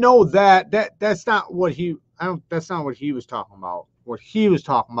no, I know that. That's not what he. That's not what he was talking about. What he was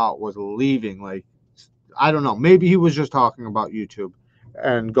talking about was leaving. Like, I don't know. Maybe he was just talking about YouTube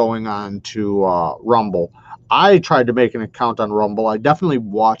and going on to Rumble. I tried to make an account on Rumble. I definitely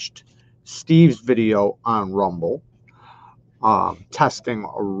watched Steve's video on Rumble, testing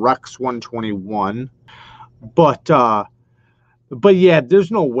Rex 121. But yeah,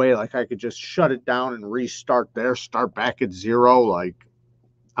 there's no way like I could just shut it down and restart there, start back at zero. Like,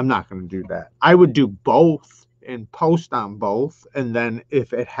 I'm not going to do that. I would do both and post on both, and then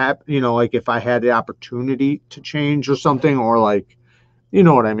if it happened, you know, like if I had the opportunity to change or something, or like, you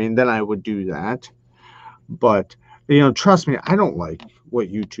know what I mean, then I would do that. But, you know, trust me, I don't like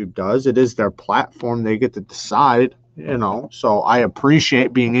what YouTube does. It is their platform. They get to decide, you know. So I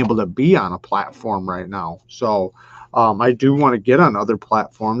appreciate being able to be on a platform right now. So I do want to get on other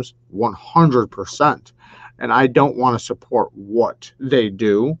platforms 100%. And I don't want to support what they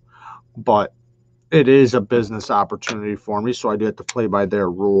do, but it is a business opportunity for me. So I do have to play by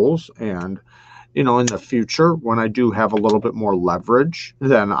their rules. And, you know, in the future, when I do have a little bit more leverage,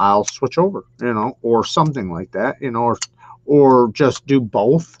 then I'll switch over, you know, or something like that, you know, or just do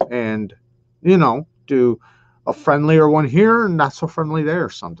both and, you know, do a friendlier one here and not so friendly there or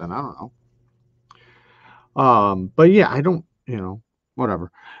something. I don't know. But yeah, I don't, you know,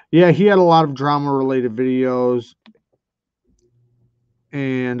 whatever. Yeah, he had a lot of drama related videos.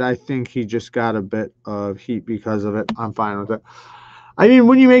 and I think he just got a bit of heat because of it. I'm fine with it. I mean,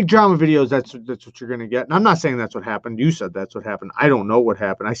 when you make drama videos, that's what you're going to get. And I'm not saying that's what happened. You said that's what happened. I don't know what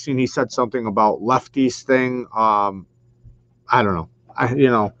happened. I seen he said something about lefties thing. I don't know.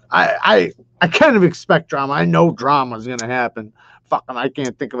 I kind of expect drama. I know drama is going to happen. Fucking, I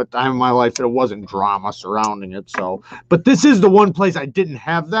can't think of a time in my life that it wasn't drama surrounding it. So, but this is the one place I didn't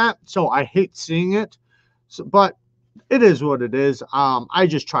have that. So I hate seeing it. So, but it is what it is. I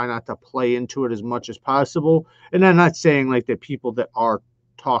just try not to play into it as much as possible. And I'm not saying like that people that are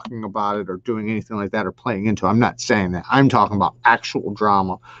talking about it or doing anything like that are playing into it. I'm not saying that. I'm talking about actual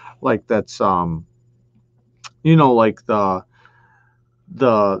drama. Like that's you know, like the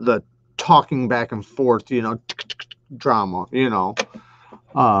talking back and forth, you know, drama, you know.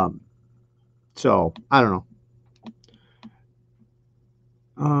 So I don't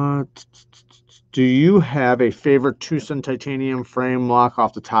know. Do you have a favorite Tucson titanium frame lock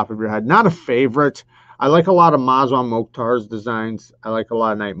off the top of your head? Not a favorite. I like a lot of Mazwan Mokhtar's designs. I like a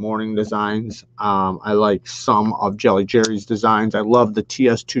lot of Night Morning designs. I like some of Jelly Jerry's designs. I love the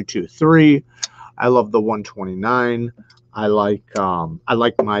TS223. I love the 129. I like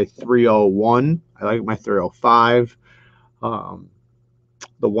my 301. I like my 305.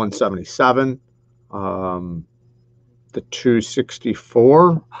 The 177. The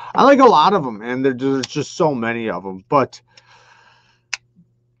 264. I like a lot of them, and there's just so many of them. But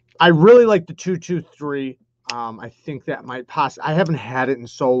I really like the 223. I think that might I haven't had it in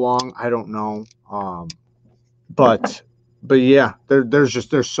so long. I don't know. But yeah,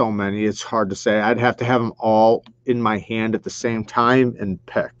 there's so many. It's hard to say. I'd have to have them all in my hand at the same time and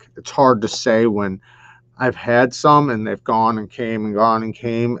pick. It's hard to say when I've had some and they've gone and came and gone and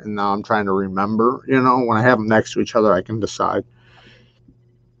came, and now I'm trying to remember. You know, when I have them next to each other, I can decide.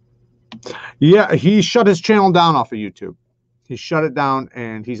 Yeah, he shut his channel down off of YouTube. He shut it down,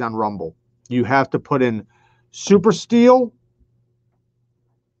 and he's on Rumble. You have to put in Super Steel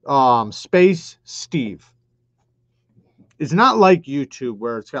space Steve. It's not like YouTube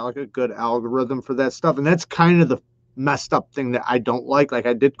where it's got like a good algorithm for that stuff, and that's kind of the messed up thing that I don't like. Like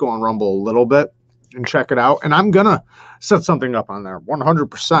I did go on Rumble a little bit and check it out, and I'm gonna set something up on there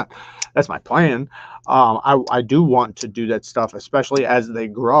 100%. That's my plan. I do want to do that stuff, especially as they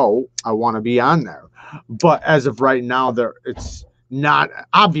grow. I want to be on there, but as of right now, it's not,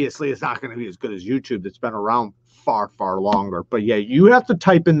 obviously it's not going to be as good as YouTube that's been around far longer. But yeah, you have to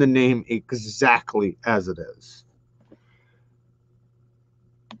type in the name exactly as it is.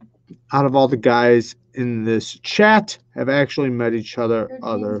 Out of all the guys in this chat have actually met each other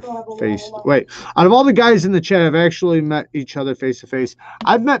out of all the guys in the chat have actually met each other face to face.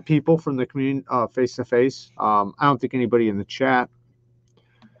 I've met people from the community face to face. I don't think anybody in the chat.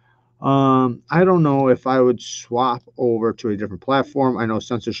 I don't know if I would swap over to a different platform. I know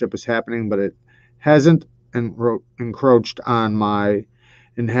censorship is happening, but it hasn't encroached on my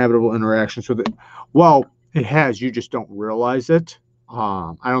inhabitable interactions with it. Well, it has. You just don't realize it.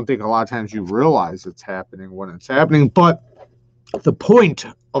 I don't think a lot of times you realize it's happening when it's happening, but the point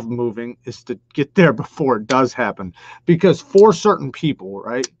of moving is to get there before it does happen, because for certain people,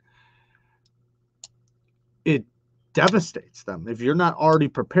 right, it devastates them if you're not already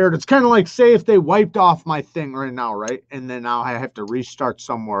prepared. It's kind of like, say if they wiped off my thing right now, right, and then now I have to restart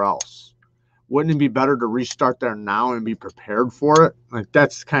somewhere else. Wouldn't it be better to restart there now and be prepared for it? Like,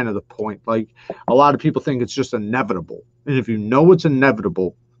 that's kind of the point. Like, a lot of people think it's just inevitable. And if you know it's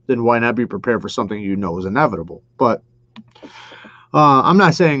inevitable, then why not be prepared for something you know is inevitable? But I'm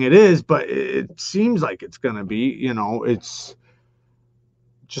not saying it is, but it seems like it's going to be, you know, it's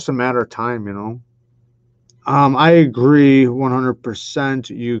just a matter of time, you know. I agree 100%.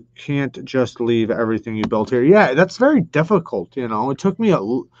 You can't just leave everything you built here. Yeah, that's very difficult, you know. It took me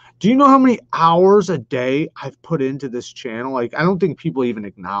do you know how many hours a day I've put into this channel? Like, I don't think people even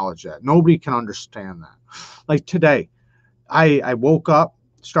acknowledge that. Nobody can understand that. Like today, I woke up,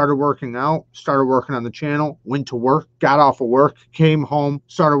 started working out, started working on the channel, went to work, got off of work, came home,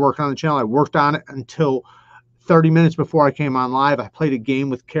 started working on the channel. I worked on it until 30 minutes before I came on live. I played a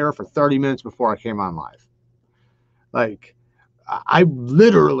game with Kara for 30 minutes before I came on live. Like, I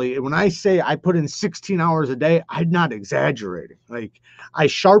literally, when I say I put in 16 hours a day, I'm not exaggerating. Like, I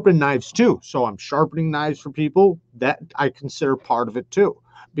sharpen knives too. So I'm sharpening knives for people. That I consider part of it too,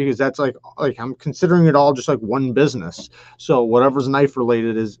 because that's like I'm considering it all just like one business. So whatever's knife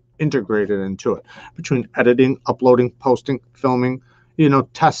related is integrated into it, between editing, uploading, posting, filming, you know,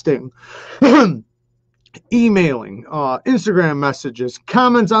 testing, emailing, Instagram messages,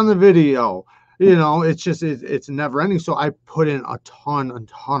 comments on the video, You know, it's just, it's never ending. So I put in a ton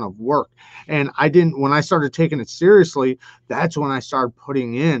of work. And I didn't, when I started taking it seriously, that's when I started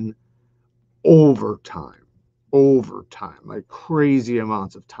putting in overtime, like crazy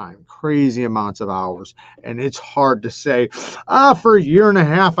amounts of time, crazy amounts of hours. And it's hard to say, for a year and a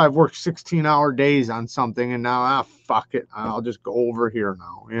half, I've worked 16-hour days on something, and now, fuck it, I'll just go over here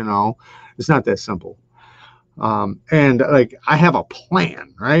now. You know, it's not that simple. And like, I have a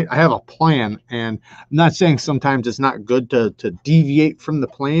plan, right? I have a plan, and I'm not saying sometimes it's not good to deviate from the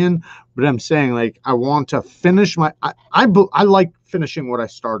plan, but I'm saying, like, I want to finish my, I like finishing what I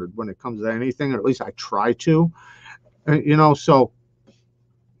started when it comes to anything, or at least I try to, you know, so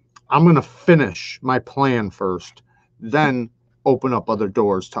I'm going to finish my plan first, then open up other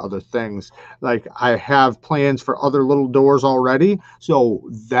doors to other things. Like, I have plans for other little doors already, so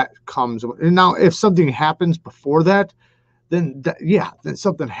that comes. And now if something happens before that, then then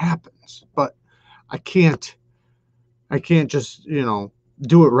something happens. But I can't just, you know,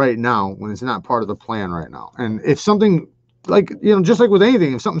 do it right now when it's not part of the plan right now. And if something, like, you know, just like with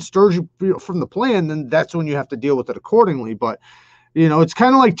anything, if something stirs you from the plan, then that's when you have to deal with it accordingly. But you know, it's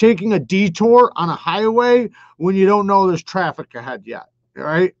kind of like taking a detour on a highway when you don't know there's traffic ahead yet,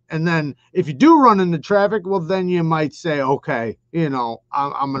 right? And then if you do run into traffic, well, then you might say, okay, you know,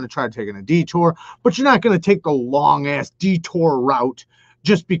 I'm going to try taking a detour, but you're not going to take the long-ass detour route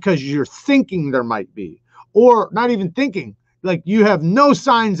just because you're thinking there might be, or not even thinking, like you have no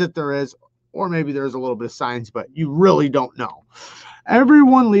signs that there is, or maybe there's a little bit of signs, but you really don't know.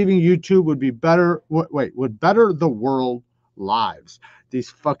 Everyone leaving YouTube would be better, would better the world lives.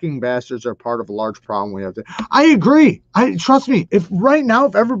 These fucking bastards are part of a large problem we have to. I agree. Trust me, if right now,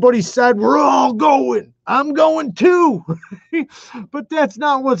 if everybody said we're all going, I'm going too. But that's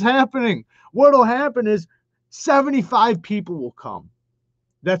not what's happening. What'll happen is 75 people will come.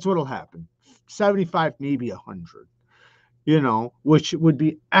 That's what'll happen. 75, maybe 100. You know, which would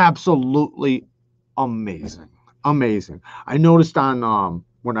be absolutely amazing. Amazing. I noticed on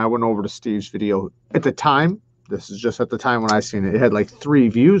when I went over to Steve's video at the time, this is just at the time when I seen it, it had like 3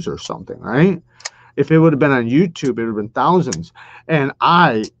 views or something, right? If it would have been on YouTube, it would have been thousands. And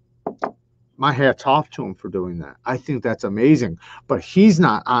my hat's off to him for doing that. I think that's amazing. But he's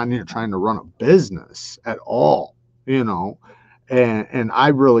not on here trying to run a business at all, you know, and I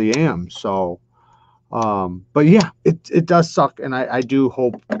really am. So, but yeah, it does suck. And I do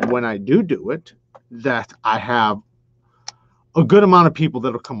hope when I do it that I have a good amount of people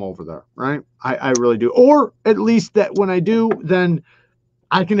that'll come over there, right? I really do. Or at least that when I do, then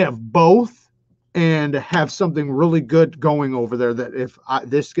I can have both and have something really good going over there, that if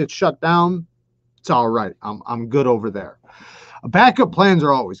this gets shut down, it's all right. I'm good over there. Backup plans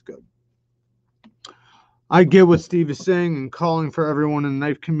are always good. I get what Steve is saying and calling for everyone in the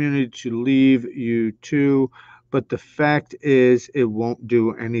knife community to leave you too, but the fact is it won't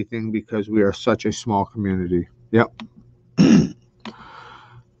do anything because we are such a small community. Yep.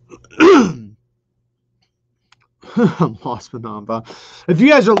 I'm lost, Manamba. If you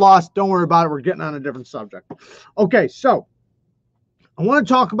guys are lost, don't worry about it. We're getting on a different subject. Okay, so I want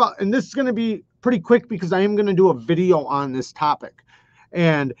to talk about, and this is going to be pretty quick because I am going to do a video on this topic.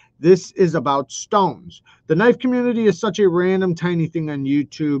 And this is about stones. The knife community is such a random, tiny thing on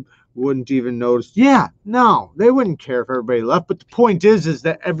YouTube. Wouldn't even notice. Yeah, no, they wouldn't care if everybody left. But the point is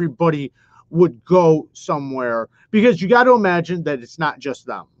that everybody would go somewhere, because you got to imagine that it's not just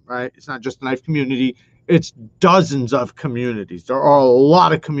them, right? It's not just the knife community. It's dozens of communities. There are a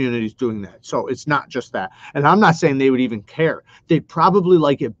lot of communities doing that. So it's not just that. And I'm not saying they would even care. They'd probably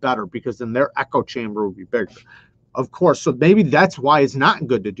like it better because then their echo chamber would be bigger. Of course. So maybe that's why it's not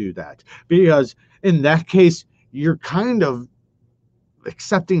good to do that, because in that case, you're kind of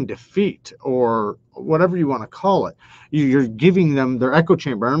accepting defeat, or whatever you want to call it. You're giving them their echo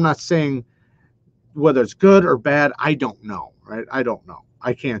chamber. I'm not saying whether it's good or bad. I don't know, right? I don't know.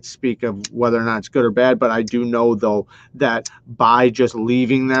 I can't speak of whether or not it's good or bad, but I do know, though, that by just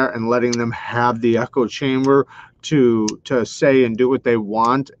leaving there and letting them have the echo chamber to say and do what they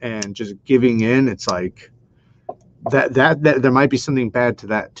want and just giving in, it's like that there might be something bad to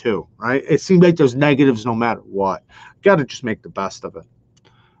that too, right? It seems like there's negatives no matter what. Got to just make the best of it.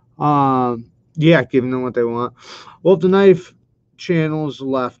 Yeah, giving them what they want. Well, if the knife channels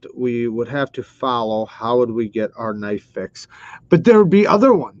left, we would have to follow. How would we get our knife fix? But there would be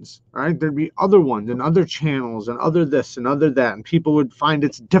other ones, right? There'd be other ones and other channels and other this and other that, and people would find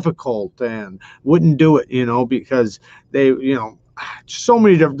it's difficult and wouldn't do it, you know, because they, you know,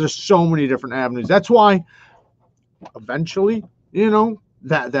 there's so many different avenues. That's why eventually, you know,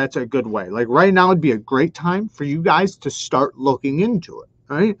 that's a good way. Like right now would be a great time for you guys to start looking into it,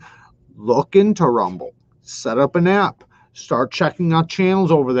 right? look into Rumble, set up an app, start checking out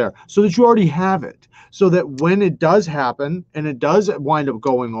channels over there so that you already have it. So that when it does happen and it does wind up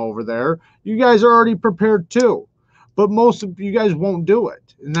going over there, you guys are already prepared too. But most of you guys won't do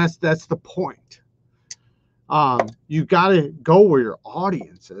it. And that's the point. You got to go where your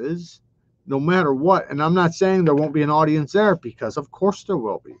audience is, no matter what. And I'm not saying there won't be an audience there, because of course there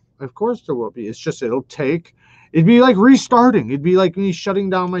will be. Of course there will be. It's just it'd be like restarting. It'd be like me shutting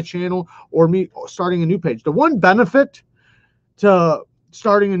down my channel or me starting a new page. The one benefit to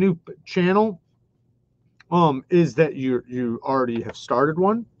starting a new channel is that you already have started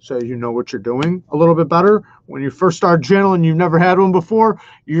one, so you know what you're doing a little bit better. When you first start a channel and you've never had one before,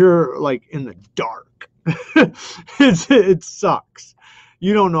 you're like in the dark. It sucks.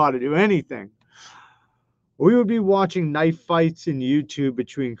 You don't know how to do anything. We would be watching knife fights in YouTube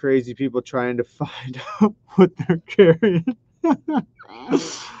between crazy people trying to find out what they're carrying.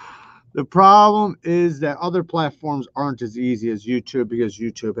 The problem is that other platforms aren't as easy as YouTube, because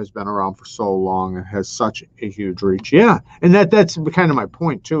YouTube has been around for so long and has such a huge reach. Yeah, and that's kind of my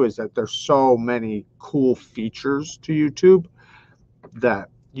point too, is that there's so many cool features to YouTube that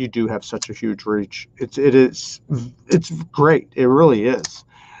you do have such a huge reach. It's great. It really is.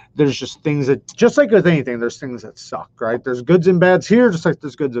 There's just things that, just like with anything, there's things that suck, right? There's goods and bads here, just like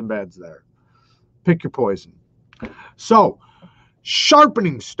there's goods and bads there. Pick your poison. So,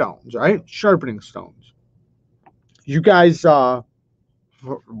 sharpening stones, right? Sharpening stones. You guys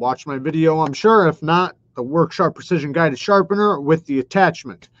watch my video, I'm sure. If not, the Work Sharp Precision Guided Sharpener with the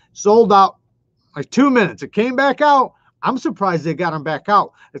attachment. Sold out like 2 minutes. It came back out. I'm surprised they got them back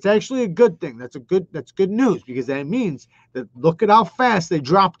out. It's actually a good thing. That's good news, because that means that look at how fast they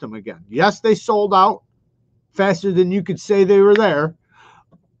dropped them again. Yes, they sold out faster than you could say they were there,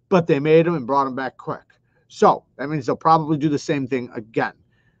 but they made them and brought them back quick. So that means they'll probably do the same thing again.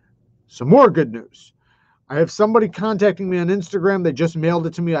 Some more good news. I have somebody contacting me on Instagram. They just mailed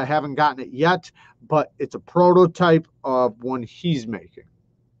it to me. I haven't gotten it yet, but it's a prototype of one he's making.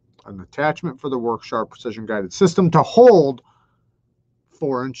 An attachment for the Work Sharp Precision Guided System to hold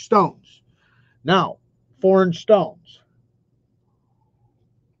 4-inch stones. Now, 4-inch stones.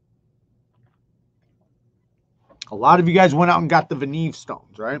 A lot of you guys went out and got the venev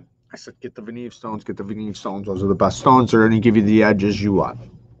stones, right? I said, get the venev stones, get the venev stones. Those are the best stones. They're going to give you the edges you want.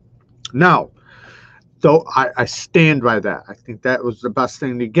 Now, though, I stand by that. I think that was the best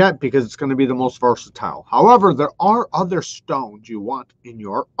thing to get, because it's going to be the most versatile. However, there are other stones you want in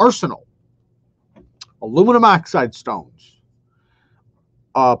your arsenal. Aluminum oxide stones.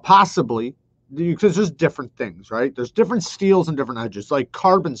 Possibly, because there's different things, right? There's different steels and different edges, like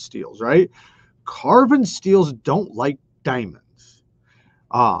carbon steels, right? Carbon steels don't like diamonds.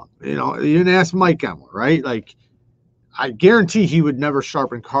 You know, you didn't ask Mike Emma, right? Like, I guarantee he would never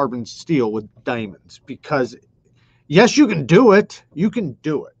sharpen carbon steel with diamonds, because yes, you can do it. You can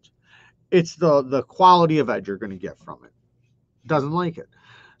do it. It's the quality of edge you're going to get from it. Doesn't like it.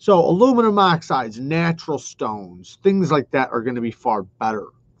 So aluminum oxides, natural stones, things like that are going to be far better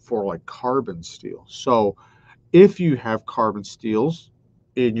for like carbon steel. So if you have carbon steels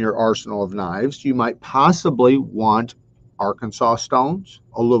in your arsenal of knives, you might possibly want Arkansas stones,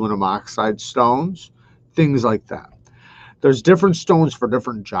 aluminum oxide stones, things like that. There's different stones for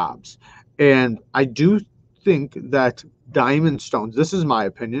different jobs. And I do think that diamond stones, this is my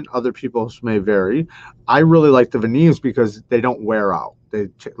opinion, other people's may vary. I really like the venevs because they don't wear out. They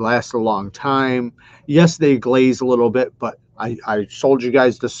last a long time. Yes, they glaze a little bit, but I sold you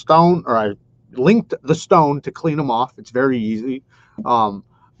guys the stone, or I linked the stone to clean them off. It's very easy.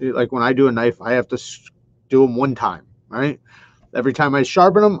 Like when I do a knife, I have to do them one time, right? Every time I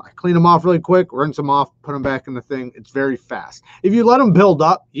sharpen them, I clean them off really quick, rinse them off, put them back in the thing. It's very fast. If you let them build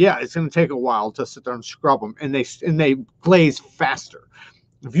up, yeah, it's going to take a while to sit there and scrub them, and they glaze faster.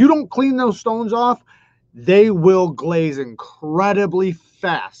 If you don't clean those stones off, they will glaze incredibly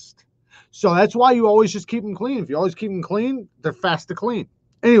fast. So that's why you always just keep them clean. If you always keep them clean, they're fast to clean.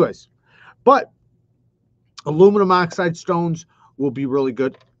 Anyways, but aluminum oxide stones will be really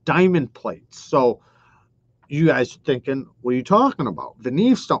good. Diamond plates. So you guys are thinking, what are you talking about?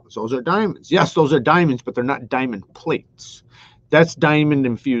 Venev stones, those are diamonds. Yes, those are diamonds, but they're not diamond plates. That's diamond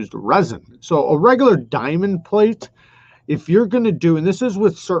infused resin. So a regular diamond plate, if you're going to do, and this is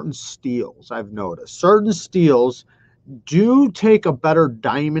with certain steels, I've noticed, certain steels do take a better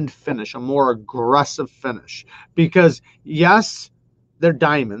diamond finish, a more aggressive finish, because yes, they're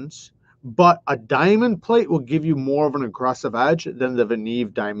diamonds, but a diamond plate will give you more of an aggressive edge than the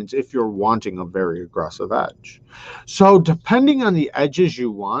venev diamonds if you're wanting a very aggressive edge. So depending on the edges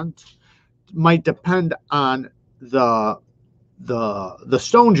you want, might depend on the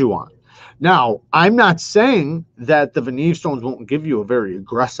stones you want. Now, I'm not saying that the venev stones won't give you a very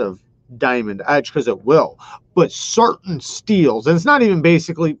aggressive diamond edge, because it will, but certain steels, and it's not even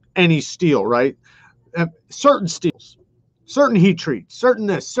basically any steel, right? Certain steels, certain heat treats, certain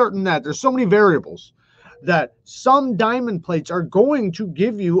this, certain that. There's so many variables that some diamond plates are going to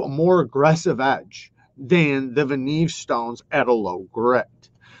give you a more aggressive edge than the venev stones at a low grit.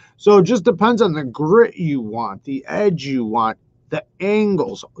 So it just depends on the grit you want, the edge you want, the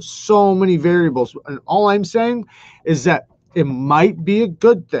angles, so many variables. And all I'm saying is that it might be a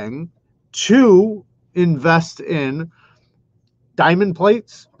good thing to invest in diamond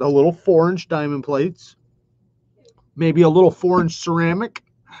plates, the little 4-inch diamond plates, maybe a little 4-inch ceramic,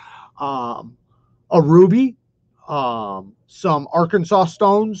 a ruby, some Arkansas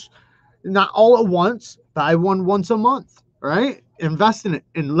stones, not all at once. Buy one once a month, right? Invest in it.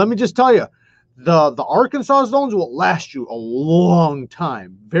 And let me just tell you, the Arkansas stones will last you a long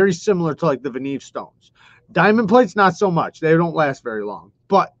time. Very similar to like the venev stones. Diamond plates, not so much. They don't last very long,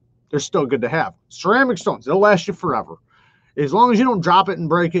 but they're still good to have. Ceramic stones, they'll last you forever. As long as you don't drop it and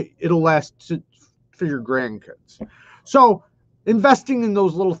break it, it'll last for your grandkids. So investing in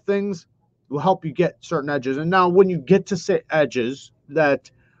those little things will help you get certain edges. And now when you get to say edges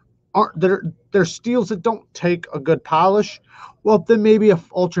that aren't, they're steels that don't take a good polish, well, then maybe a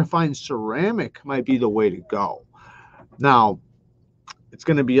ultra fine ceramic might be the way to go. Now, it's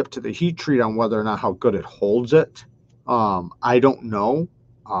going to be up to the heat treat on whether or not how good it holds it. I don't know.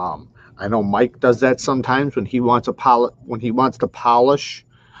 I know Mike does that sometimes when he wants to polish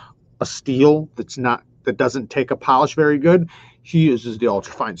a steel that doesn't take a polish very good. He uses the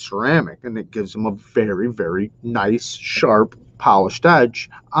ultrafine ceramic, and it gives him a very, very nice, sharp, polished edge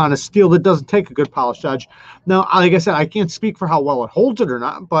on a steel that doesn't take a good polished edge. Now, like I said, I can't speak for how well it holds it or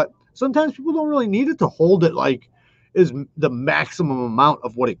not, but sometimes people don't really need it to hold it like is the maximum amount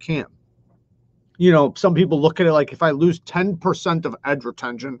of what it can. You know, some people look at it like, if I lose 10% of edge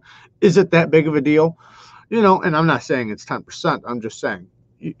retention, is it that big of a deal? You know, and I'm not saying it's 10%. I'm just saying,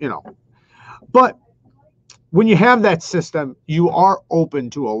 you know. But when you have that system, you are open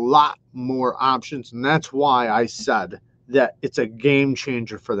to a lot more options. And that's why I said that it's a game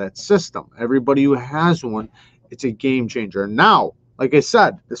changer for that system. Everybody who has one, it's a game changer. And now, like I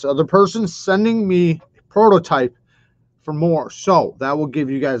said, this other person's sending me a prototype for more. So that will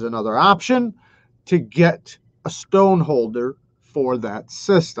give you guys another option to get a stone holder for that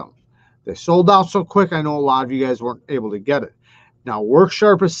system. They sold out so quick, I know a lot of you guys weren't able to get it. Now,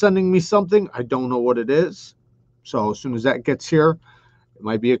 Worksharp is sending me something. I don't know what it is. So as soon as that gets here, it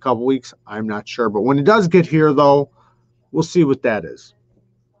might be a couple weeks. I'm not sure. But when it does get here, though, we'll see what that is.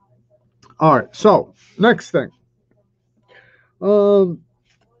 All right. So next thing.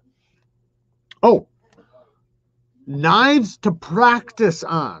 Knives to practice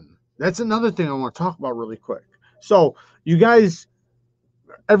on. That's another thing I want to talk about really quick. So you guys,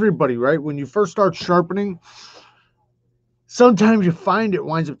 everybody, right? When you first start sharpening, sometimes you find it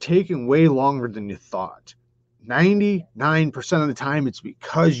winds up taking way longer than you thought. 99% of the time, it's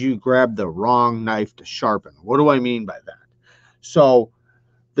because you grabbed the wrong knife to sharpen. What do I mean by that? So,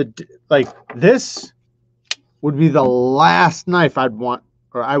 this would be the last knife I'd want,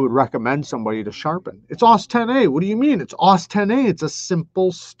 or I would recommend somebody to sharpen. It's AUS 10A. What do you mean? It's AUS 10A. It's a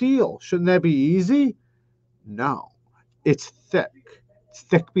simple steel. Shouldn't that be easy? No. It's thick. It's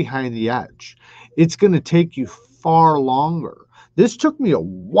thick behind the edge. It's going to take you far longer. This took me a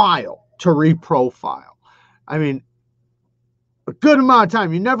while to reprofile. I mean, a good amount of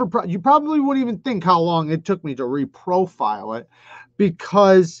time. You probably wouldn't even think how long it took me to reprofile it,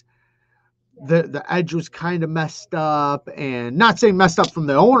 because the edge was kind of messed up, and not saying messed up from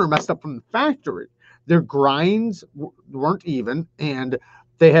the owner, messed up from the factory. Their grinds weren't even, and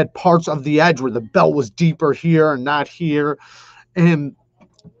they had parts of the edge where the belt was deeper here and not here. And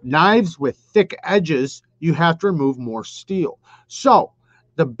knives with thick edges, you have to remove more steel. So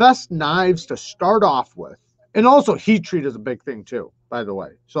the best knives to start off with, and also heat treat is a big thing too, by the way.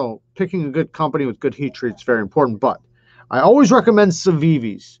 So picking a good company with good heat treat is very important. But I always recommend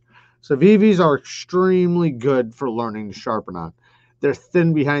Civivis. Civivis are extremely good for learning to sharpen on. They're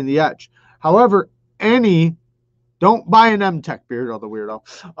thin behind the edge. However, don't buy an M-Tech beard, other weirdo.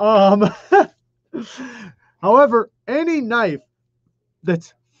 However, any knife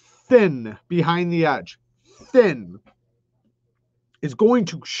that's thin behind the edge, thin, is going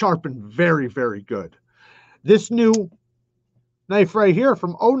to sharpen very, very good. This new knife right here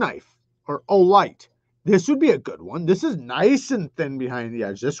from O-Knife or O-Light, this would be a good one. This is nice and thin behind the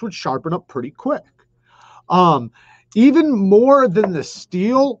edge. This would sharpen up pretty quick. Even more than the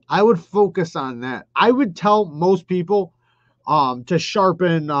steel, I would focus on that. I would tell most people to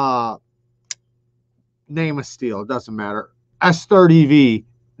sharpen name a steel, it doesn't matter. S30V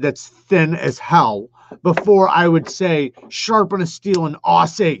that's thin as hell before I would say sharpen a steel in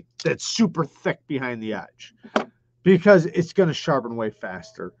AUS-8 that's super thick behind the edge, because it's going to sharpen way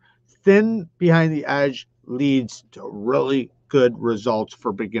faster. Thin behind the edge leads to really good results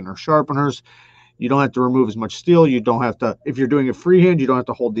for beginner sharpeners. You don't have to remove as much steel. You don't have to, if you're doing it freehand, you don't have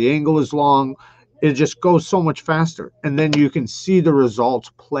to hold the angle as long. It just goes so much faster. And then you can see the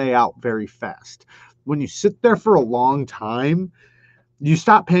results play out very fast. When you sit there for a long time, you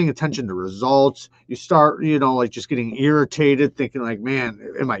stop paying attention to results. You start, you know, like just getting irritated, thinking like, man,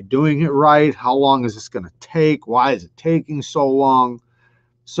 am I doing it right? How long is this going to take? Why is it taking so long?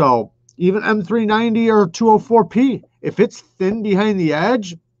 So even M390 or 204P, if it's thin behind the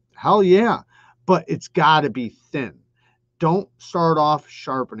edge, hell yeah, but it's got to be thin. Don't start off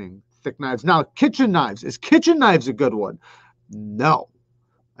sharpening thick knives. Now, kitchen knives. Is kitchen knives a good one? No,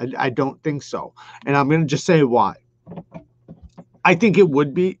 I don't think so. And I'm going to just say why. I think it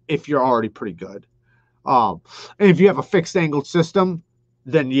would be if you're already pretty good. And if you have a fixed angled system,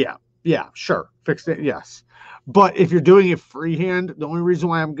 then yeah, sure, fixed it, yes. But if you're doing it freehand, the only reason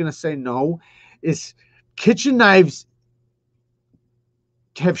why I'm going to say no is kitchen knives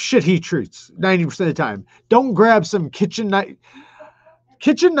have shit heat treats 90% of the time. Don't grab some kitchen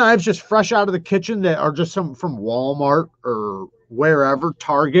knives just fresh out of the kitchen that are just some from Walmart or wherever,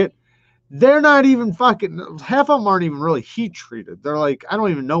 Target. They're not even fucking, half of them aren't even really heat treated. They're like, I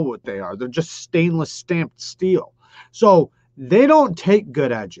don't even know what they are. They're just stainless stamped steel. So they don't take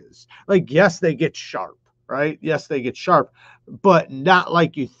good edges. Like, yes, they get sharp, right? Yes, they get sharp, but not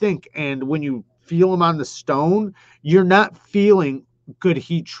like you think. And when you feel them on the stone, you're not feeling good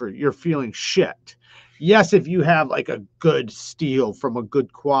heat treat. You're feeling shit. Yes, if you have like a good steel from a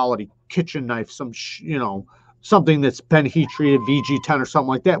good quality kitchen knife, some, you know, something that's been heat treated, VG10 or something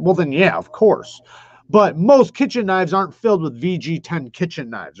like that, well then yeah, of course. But most kitchen knives aren't filled with VG10 kitchen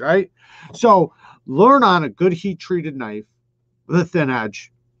knives, right? So learn on a good heat treated knife with a thin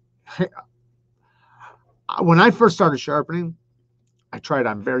edge. When I first started sharpening, I tried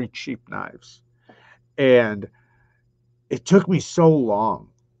on very cheap knives, and it took me so long,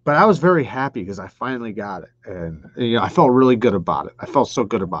 but I was very happy because I finally got it. And, you know, I felt really good about it. I felt so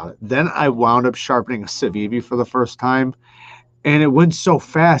good about it. Then I wound up sharpening a Civivi for the first time, and it went so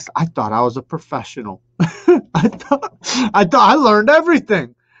fast. I thought I was a professional. I thought I learned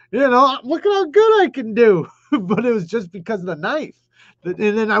everything. You know, look at how good I can do. But it was just because of the knife. And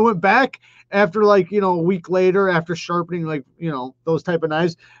then I went back after, like, you know, a week later after sharpening, like, you know, those type of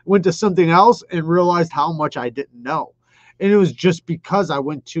knives, went to something else and realized how much I didn't know. And it was just because I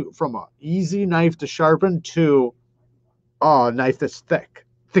went from an easy knife to sharpen to a knife that's thick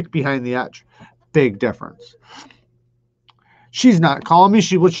behind the edge. Big difference. She's not calling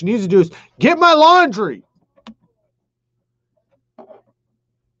me. What she needs to do is get my laundry.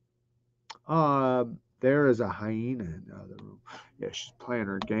 There is a hyena in the other room. Yeah, she's playing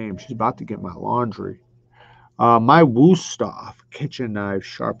her game. She's about to get my laundry. My Wusthof kitchen knives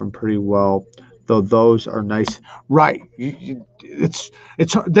sharpen pretty well, though those are nice. Right.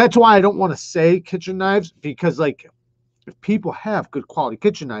 That's why I don't want to say kitchen knives, because like if people have good quality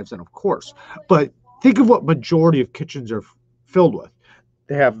kitchen knives, then of course. But think of what majority of kitchens are filled with.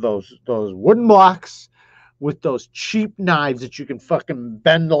 They have those wooden blocks with those cheap knives that you can fucking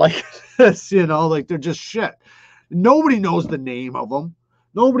bend like this, you know, like they're just shit. Nobody knows the name of them.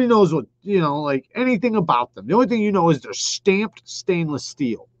 Nobody knows what, you know, like anything about them. The only thing you know is they're stamped stainless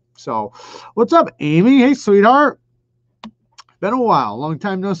steel. So what's up, Amy? Hey, sweetheart. Been a while. Long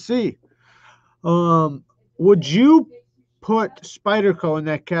time no see. Would you put Spyderco in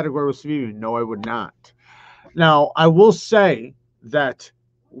that category with Civivi? No, I would not. Now, I will say that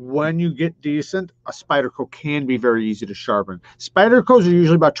when you get decent, a Spyderco can be very easy to sharpen. Spydercos are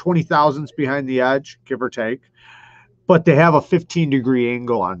usually about 20 thousandths behind the edge, give or take, but they have a 15-degree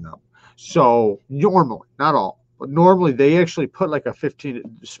angle on them. So normally, not all, but normally they actually put like a 15.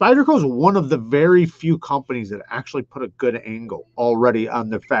 Spyderco is one of the very few companies that actually put a good angle already on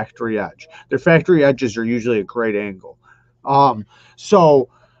their factory edge. Their factory edges are usually a great angle. So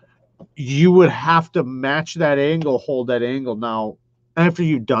you would have to match that angle, hold that angle. Now, after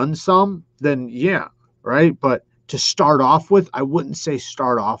you've done some, then yeah, right? But to start off with, I wouldn't say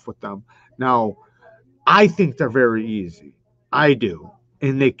start off with them. Now, I think they're very easy. I do.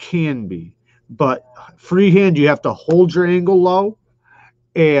 And they can be. But freehand, you have to hold your angle low.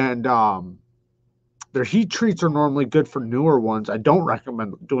 And their heat treats are normally good for newer ones. I don't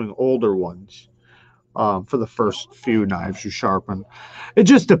recommend doing older ones for the first few knives you sharpen. It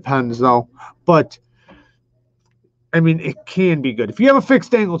just depends, though. But I mean, it can be good. If you have a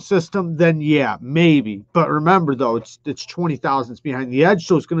fixed angle system, then yeah, maybe. But remember though, it's 20 thousandths behind the edge,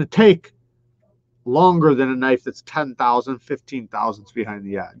 so it's going to take longer than a knife that's 10,000, 15 thousandths behind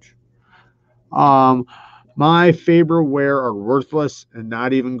the edge. My favorite wear are worthless and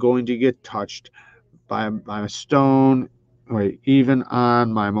not even going to get touched by a stone, or even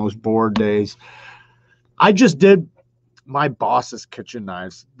on my most bored days. I just did my boss's kitchen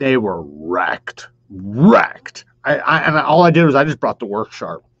knives. They were wrecked. And all I did was I just brought the work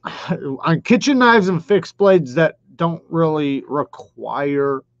sharp. On kitchen knives and fixed blades that don't really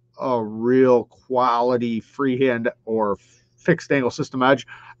require a real quality freehand or fixed angle system edge,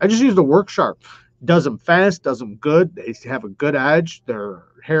 I just use the work sharp. Does them fast, does them good. They have a good edge. They're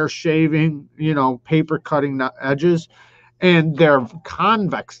hair shaving, you know, paper cutting edges, and they're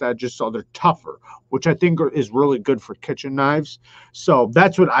convex edges, so they're tougher, which I think is really good for kitchen knives. So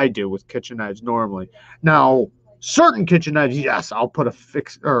that's what I do with kitchen knives normally. Now, certain kitchen knives, yes, I'll put a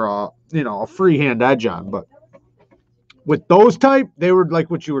fixed or a freehand edge on, but with those type, they were like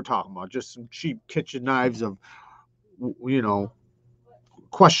what you were talking about, just some cheap kitchen knives of, you know,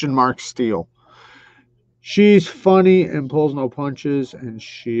 question mark steel. She's funny and pulls no punches, and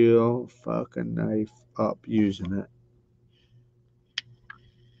she'll fuck a knife up using it.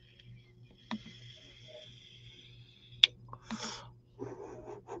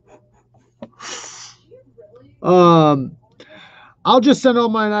 I'll just send all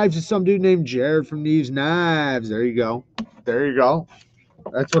my knives to some dude named Jared from NEEVESKNIVES. There you go. There you go.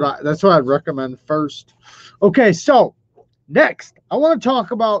 That's what I'd recommend first. Okay, so next I want to talk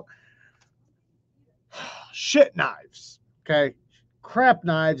about shit knives. Okay, crap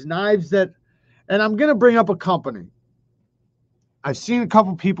knives, knives that, and I'm gonna bring up a company. I've seen a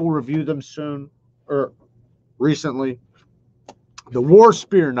couple people review them soon or recently. The War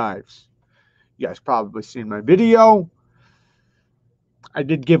Spear knives. You guys probably seen my video. I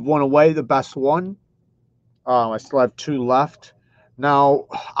did give one away, the best one. I still have 2 left. Now,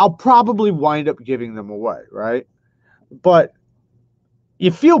 I'll probably wind up giving them away, right? But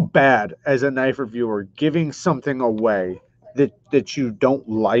you feel bad as a knife reviewer giving something away that you don't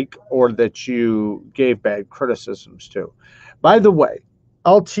like or that you gave bad criticisms to. By the way,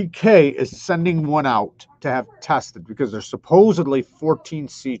 LTK is sending one out to have tested because they're supposedly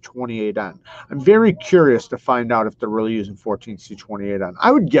 14C28N. I'm very curious to find out if they're really using 14C28N.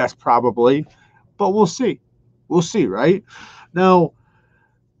 I would guess probably, but we'll see. We'll see, right? Now,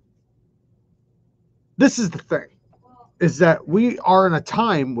 this is the thing, is that we are in a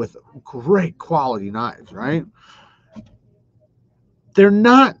time with great quality knives, right? They're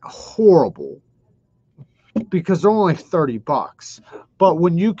not horrible because they're only 30 bucks. But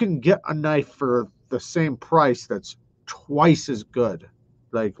when you can get a knife for the same price that's twice as good,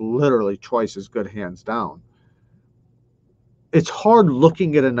 like literally twice as good, hands down, it's hard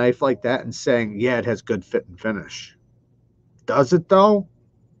looking at a knife like that and saying, yeah, it has good fit and finish. Does it though?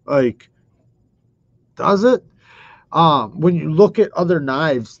 Like, does it? When you look at other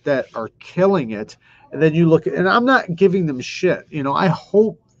knives that are killing it, and then you look at, and I'm not giving them shit, you know, I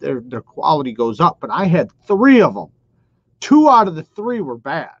hope their quality goes up, but I had 3 of them. 2 out of the 3 were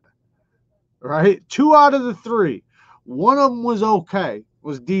bad, right? 2 out of the 3. One of them was okay,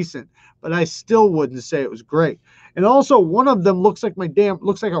 was decent, but I still wouldn't say it was great. And also, one of them looks like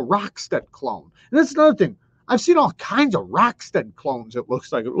looks like a Rockstead clone. And that's another thing. I've seen all kinds of Rockstead clones. It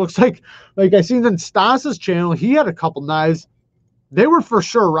looks like I seen on Stas's channel. He had a couple knives. They were for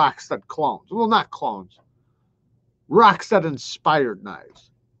sure Rockstead clones. Well, not clones. Rockstead inspired knives.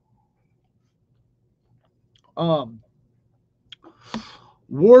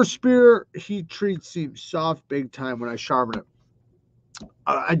 War Spear heat treat seems soft big time when I sharpen it.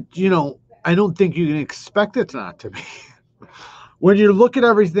 I don't think you can expect it not to be. When you look at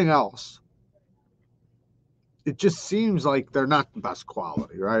everything else, it just seems like they're not the best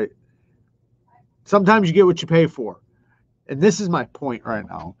quality, right? Sometimes you get what you pay for. And this is my point right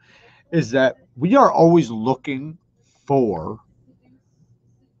now, is that we are always looking for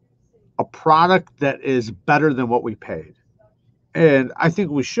a product that is better than what we paid. And I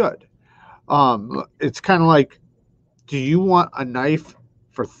think we should. It's kind of like, do you want a knife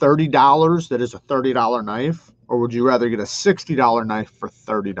for $30 that is a $30 knife? Or would you rather get a $60 knife for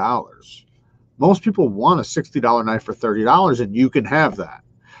 $30? Most people want a $60 knife for $30, and you can have that.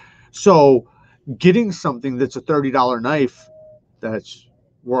 So getting something that's a $30 knife that's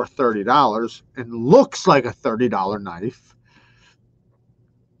worth $30 and looks like a $30 knife,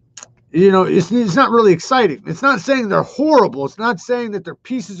 you know, it's not really exciting. It's not saying they're horrible. It's not saying that they're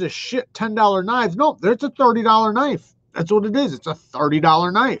pieces of shit $10 knives. No, it's a $30 knife. That's what it is. It's a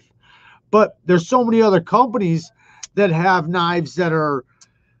 $30 knife. But there's so many other companies that have knives that are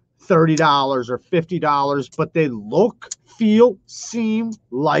 $30 or $50, but they look, feel, seem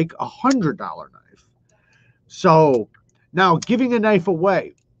like $100 knife. So now giving a knife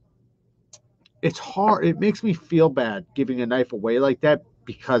away, it's hard. It makes me feel bad giving a knife away like that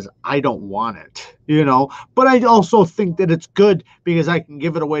because I don't want it, you know. But I also think that it's good because I can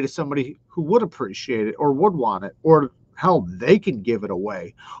give it away to somebody who would appreciate it or would want it, or hell, they can give it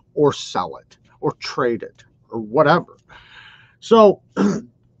away or sell it or trade it or whatever. So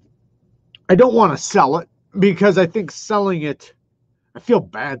I don't want to sell it because I think selling it, I feel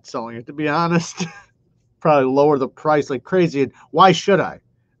bad selling it, to be honest. Probably lower the price like crazy. And why should I?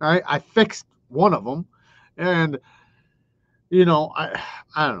 All right, I fixed one of them, and you know, I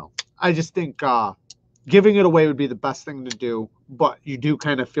don't know. I just think giving it away would be the best thing to do, but you do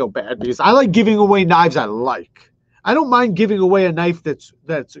kind of feel bad because I like giving away knives I like. I don't mind giving away a knife that's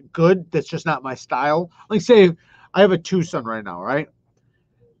good, that's just not my style. Like say I have a Tucson right now, right?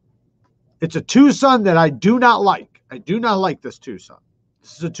 It's a Tucson that I do not like. I do not like this Tucson.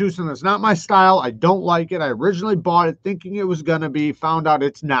 This is a Tucson that's not my style. I don't like it. I originally bought it thinking it was going to be, found out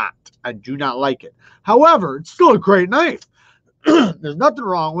it's not. I do not like it. However, it's still a great knife. There's nothing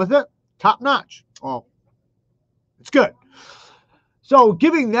wrong with it. Top notch. Well, it's good. So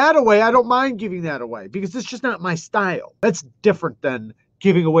giving that away, I don't mind giving that away because it's just not my style. That's different than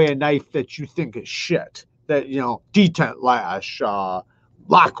giving away a knife that you think is shit. That, you know, detent lash,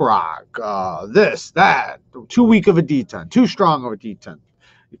 lock rock, this, that, too weak of a detent, too strong of a detent,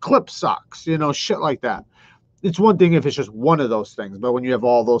 clip sucks, you know, shit like that. It's one thing if it's just one of those things, but when you have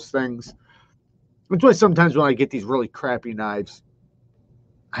all those things, that's why sometimes when I get these really crappy knives,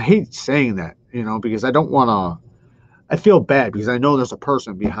 I hate saying that, you know, because I don't want to, I feel bad because I know there's a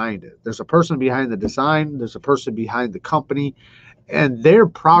person behind it. There's a person behind the design. There's a person behind the company, and they're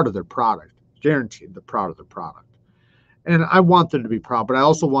proud of their product. Guaranteed they're proud of their product. And I want them to be proud, but I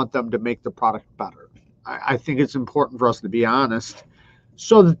also want them to make the product better. I think it's important for us to be honest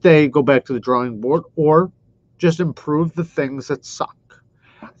so that they go back to the drawing board or just improve the things that suck.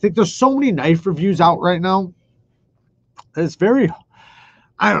 I think there's so many knife reviews out right now. It's very,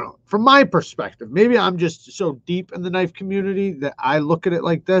 I don't know, from my perspective, maybe I'm just so deep in the knife community that I look at it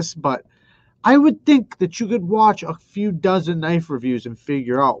like this, but I would think that you could watch a few dozen knife reviews and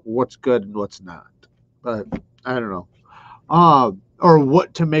figure out what's good and what's not. But I don't know. Or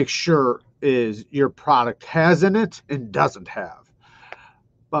what to make sure is your product has in it and doesn't have.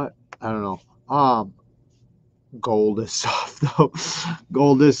 But I don't know. Gold is soft though.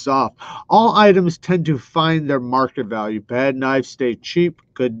 Gold is soft. All items tend to find their market value. Bad knives stay cheap.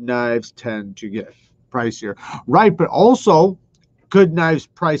 Good knives tend to get pricier. Right, but also good knives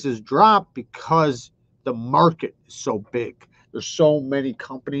prices drop because the market is so big. There's so many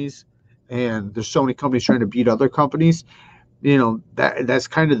companies and there's so many companies trying to beat other companies. You know, that's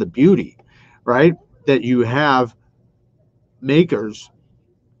kind of the beauty, right? That you have makers,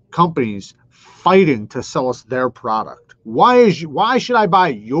 companies fighting to sell us their product. Why should I buy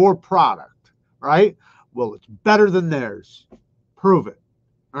your product, right? Well, it's better than theirs. Prove it,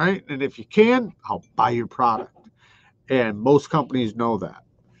 right? And if you can, I'll buy your product. And most companies know that.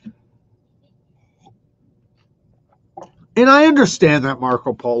 And I understand that,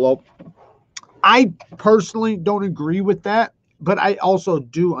 Marco Polo. I personally don't agree with that, but I also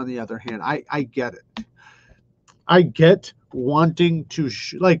do on the other hand. I get it. I get wanting to,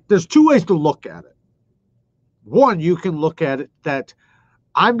 like, there's two ways to look at it. One, you can look at it that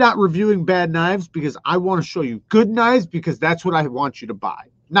I'm not reviewing bad knives because I want to show you good knives because that's what I want you to buy.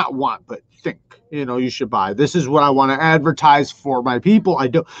 Not want, but think, you know, you should buy. This is what I want to advertise for my people. I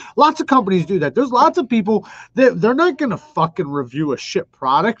do. Lots of companies do that. There's lots of people that they're not going to fucking review a shit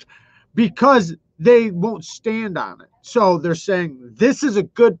product because they won't stand on it. So they're saying, this is a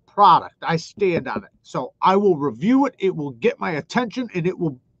good product. I stand on it. So I will review it. It will get my attention and it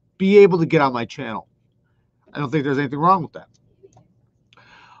will be able to get on my channel. I don't think there's anything wrong with that.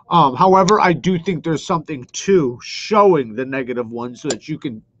 However, I do think there's something to showing the negative ones so that you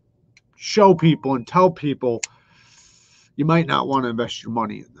can show people and tell people you might not want to invest your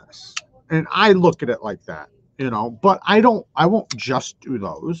money in this. And I look at it like that, you know, but I won't just do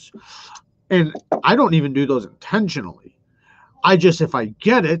those. And I don't even do those intentionally. I just, if I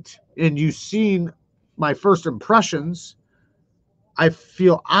get it and you've seen my first impressions, I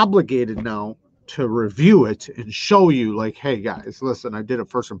feel obligated now to review it and show you, like, hey guys, listen, I did a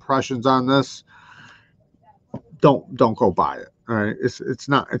first impressions on this. Don't go buy it. All right. It's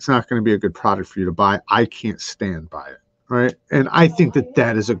not going to be a good product for you to buy. I can't stand by it. right? And I think that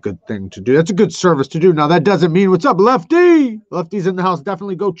that is a good thing to do. That's a good service to do. Now, that doesn't mean, what's up, Lefty? Lefty's in the house.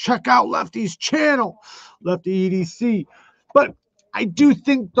 Definitely go check out Lefty's channel, Lefty EDC. But I do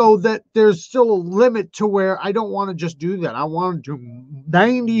think, though, that there's still a limit to where I don't want to just do that. I want to do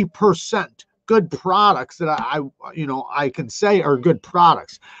 90% good products that I can say are good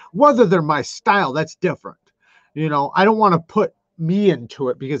products. Whether they're my style, that's different. I don't want to put me into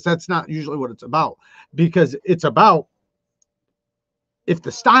it, because that's not usually what it's about. Because it's about, if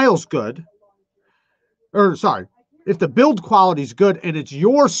the style's good, or sorry, if the build quality is good and it's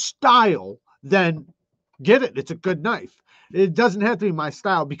your style, then get it. It's a good knife. It doesn't have to be my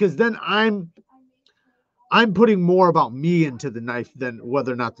style, because then I'm putting more about me into the knife than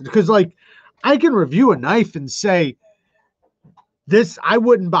whether or not, because like I can review a knife and say, this, I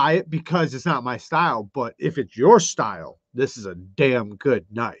wouldn't buy it because it's not my style, but if it's your style, this is a damn good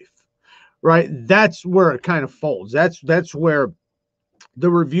knife, right? That's where it kind of folds. That's where the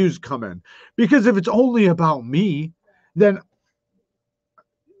reviews come in. Because if it's only about me, then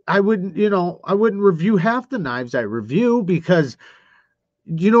I wouldn't review half the knives I review, because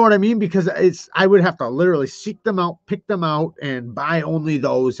you know what I mean? Because I would have to literally seek them out, pick them out, and buy only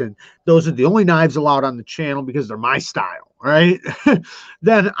those. And those are the only knives allowed on the channel because they're my style, right?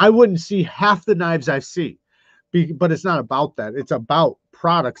 Then I wouldn't see half the knives I see. But it's not about that. It's about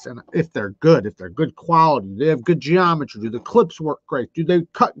products, and if they're good quality, do they have good geometry, do the clips work great, do they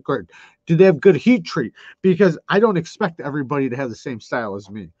cut good, do they have good heat treat? Because I don't expect everybody to have the same style as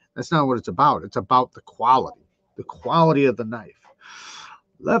me. That's not what it's about. It's about the quality of the knife.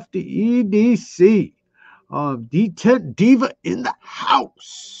 Lefty EDC, D10 Diva in the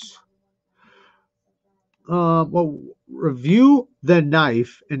house. Well, review the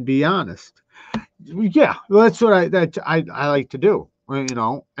knife and be honest. Yeah, well, that's what I like to do, and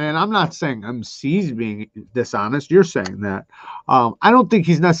I'm not saying MC's being dishonest. You're saying that. I don't think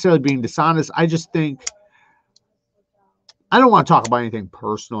he's necessarily being dishonest. I just think, I don't want to talk about anything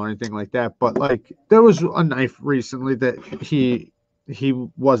personal or anything like that, but like there was a knife recently that he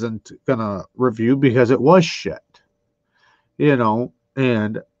wasn't gonna review because it was shit,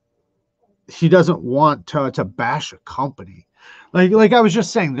 and he doesn't want to bash a company. Like I was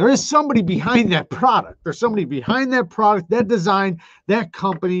just saying, there is somebody behind that product. There's somebody behind that product, that design, that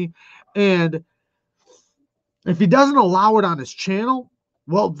company. And if he doesn't allow it on his channel,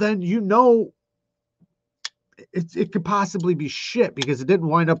 well, then it could possibly be shit because it didn't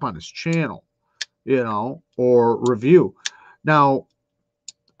wind up on his channel, or review. Now,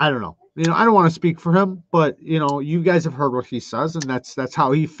 I don't know. I don't want to speak for him, but you guys have heard what he says, and that's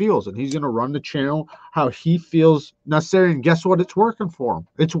how he feels, and he's going to run the channel how he feels necessary. And guess what? It's working for him.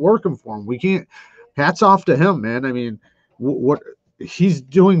 It's working for him. We can't. Hats off to him, man. I mean, what he's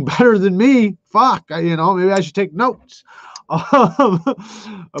doing better than me. Fuck, maybe I should take notes. But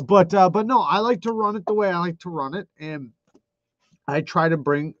no, I like to run it the way I like to run it, and I try to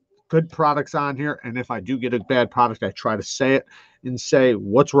bring good products on here. And if I do get a bad product, I try to say it and say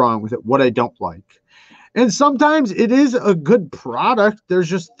what's wrong with it, what I don't like. And sometimes it is a good product. There's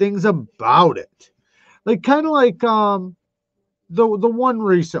just things about it. Like kind of like the one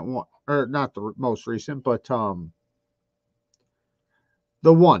recent one, or not the most recent, but the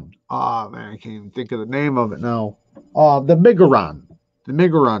one. Man, I can't even think of the name of it now. The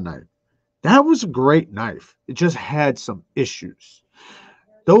Migaron knife. That was a great knife. It just had some issues.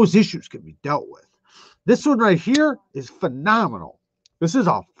 Those issues can be dealt with. This one right here is phenomenal. This is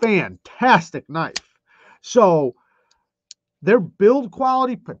a fantastic knife. So their build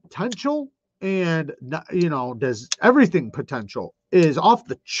quality potential and, does everything potential is off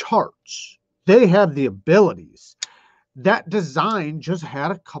the charts. They have the abilities. That design just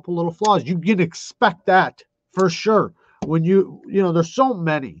had a couple little flaws. You can expect that for sure. When there's so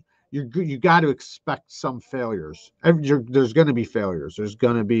many. You got to expect some failures. There's going to be failures. There's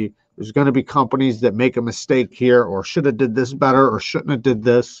going to be companies that make a mistake here, or should have did this better, or shouldn't have did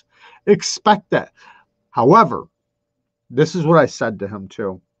this. Expect that. However, this is what I said to him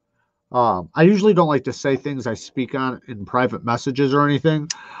too. I usually don't like to say things I speak on in private messages or anything,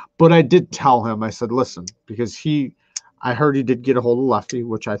 but I did tell him. I said, listen, because I heard he did get a hold of Lefty,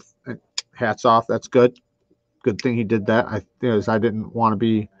 which hats off. That's good. Good thing he did that. I didn't want to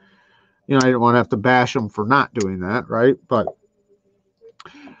be. I didn't want to have to bash him for not doing that, right? But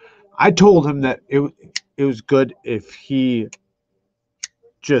I told him that it was good if he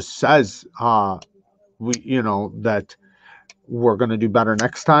just says, that we're going to do better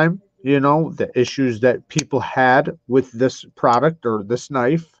next time. The issues that people had with this product or this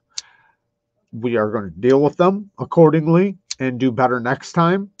knife, we are going to deal with them accordingly and do better next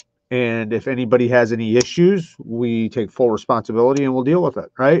time. And if anybody has any issues, we take full responsibility and we'll deal with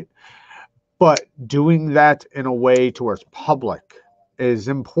it, right? But doing that in a way to where it's public is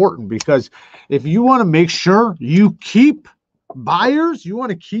important, because if you want to make sure you keep buyers,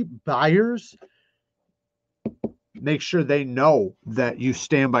 make sure they know that you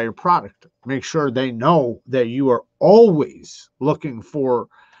stand by your product. Make sure they know that you are always looking for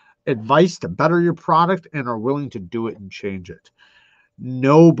advice to better your product and are willing to do it and change it.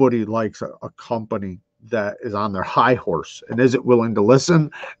 Nobody likes a company that is on their high horse and isn't willing to listen,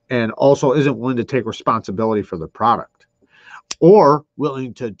 and also isn't willing to take responsibility for the product, or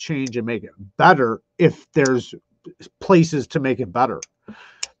willing to change and make it better if there's places to make it better,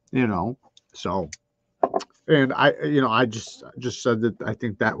 you know. So, and I just said that I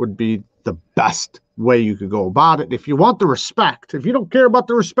think that would be the best way you could go about it. If you want the respect, if you don't care about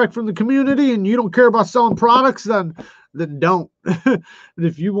the respect from the community and you don't care about selling products, then don't.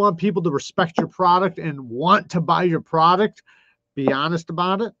 If you want people to respect your product and want to buy your product, be honest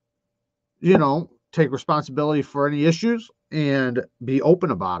about it, you know, take responsibility for any issues and be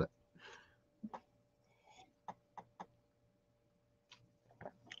open about it.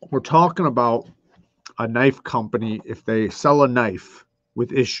 We're talking about a knife company. If they sell a knife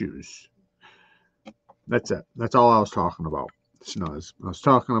with issues, that's it. That's all I was talking about. Snuzz. I was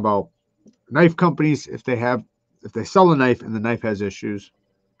talking about knife companies. If they sell a knife and the knife has issues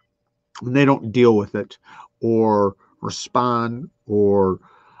and they don't deal with it or respond or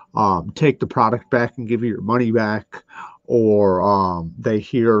take the product back and give you your money back, or they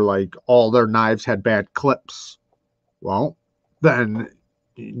hear like all their knives had bad clips, well, then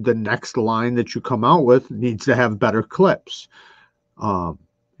the next line that you come out with needs to have better clips,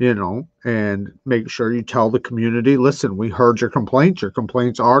 you know, and make sure you tell the community, listen, we heard your complaints. Your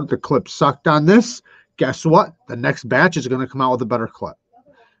complaints are the clip sucked on this. Guess what? The next batch is going to come out with a better clip.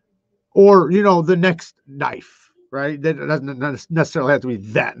 Or, you know, the next knife, right? That doesn't necessarily have to be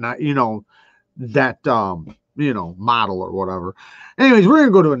that, you know, that, you know, model or whatever. Anyways, we're going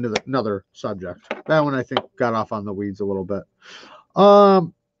to go to another subject. That one, I think, got off on the weeds a little bit.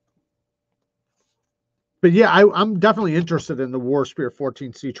 But yeah, I'm definitely interested in the Warsphere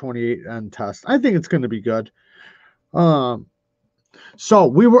 14C28N test. I think it's going to be good.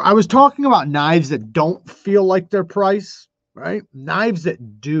 So I was talking about knives that don't feel like their price, right? Knives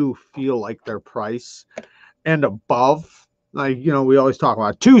that do feel like their price and above. Like, you know, we always talk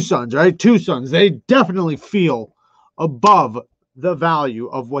about Tucson's, right? Tucson's, they definitely feel above the value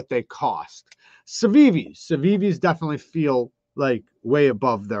of what they cost. Civivis definitely feel like way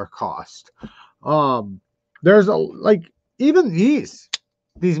above their cost. There's like even these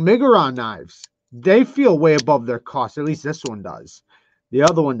Miguron knives, they feel way above their cost. At least this one does. The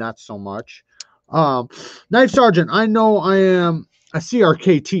other one, not so much. Knife Sergeant, I know I am a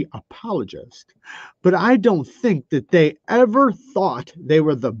CRKT apologist, but I don't think that they ever thought they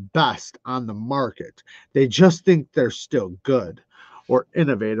were the best on the market. They just think they're still good or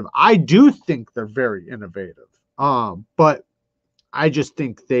innovative. I do think they're very innovative. But I just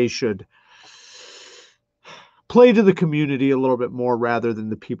think they should play to the community a little bit more rather than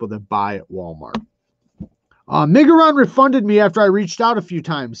the people that buy at Walmart. Miguron refunded me after I reached out a few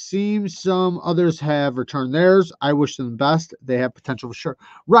times. Seems some others have returned theirs. I wish them the best. They have potential for sure.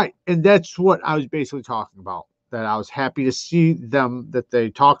 Right. And that's what I was basically talking about. That I was happy to see them, that they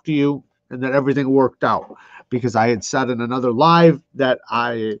talked to you and that everything worked out. Because I had said in another live that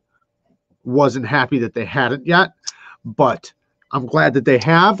I wasn't happy that they hadn't yet. But I'm glad that they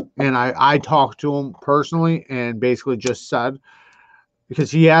have. And I talked to them personally and basically just said, because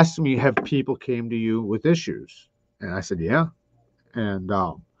he asked me, have people came to you with issues? And I said, yeah. And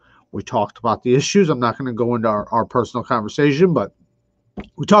we talked about the issues. I'm not going to go into our personal conversation, but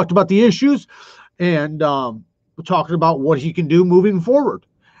we talked about the issues and we're talking about what he can do moving forward.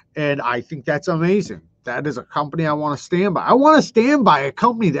 And I think that's amazing. That is a company I want to stand by. I want to stand by a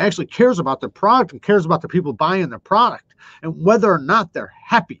company that actually cares about their product and cares about the people buying their product and whether or not they're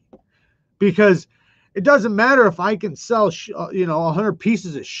happy. Because it doesn't matter if I can sell, you know, 100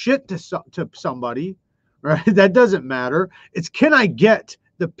 pieces of shit to somebody, right? That doesn't matter. It's, can I get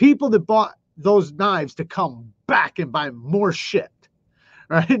the people that bought those knives to come back and buy more shit,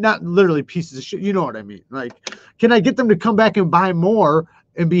 right? Not literally pieces of shit. You know what I mean? Like, can I get them to come back and buy more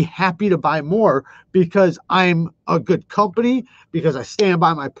and be happy to buy more because I'm a good company, because I stand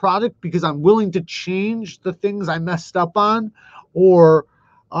by my product, because I'm willing to change the things I messed up on, or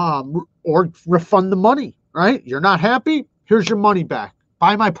refund the money, right? You're not happy? Here's your money back.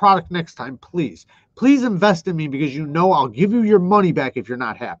 Buy my product next time, please. Please invest in me because you know I'll give you your money back if you're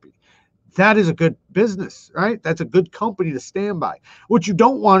not happy. that is a good business, right? That's a good company to stand by. What you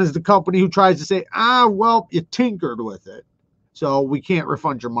don't want is the company who tries to say, well, you tinkered with it, so we can't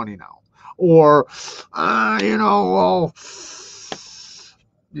refund your money now. Or, well,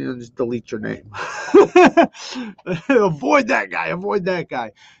 just delete your name. Avoid that guy. Avoid that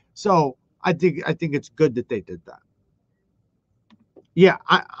guy. So I think it's good that they did that. Yeah,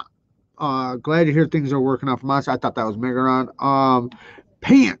 glad to hear things are working out from us. I thought that was Megaron.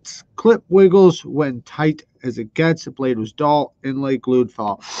 Pants clip wiggles when tight as it gets. The blade was dull. Inlay glued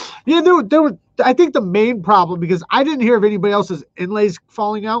fell. Yeah, there were. I think the main problem, because I didn't hear of anybody else's inlays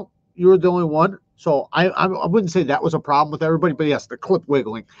falling out. You were the only one, so I wouldn't say that was a problem with everybody. But yes, the clip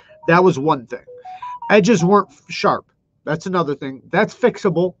wiggling, that was one thing. Edges weren't sharp. That's another thing. That's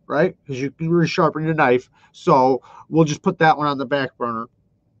fixable, right? Because you can resharpen your knife. So we'll just put that one on the back burner.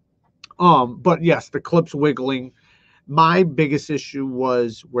 But yes, the clips wiggling. My biggest issue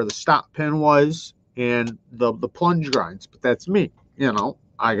was where the stop pin was and the plunge grinds. But that's me.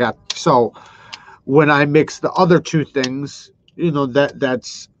 So when I mix the other two things,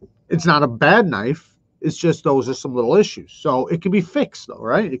 that's it's not a bad knife. It's just those are some little issues. So it can be fixed, though,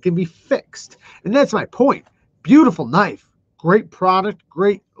 right? It can be fixed. And that's my point. Beautiful knife. Great product.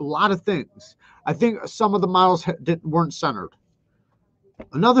 Great. A lot of things. I think some of the models weren't centered.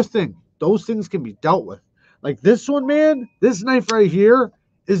 Another thing, those things can be dealt with. Like this one, man, this knife right here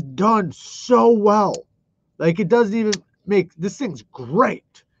is done so well. Like it doesn't even make, this thing's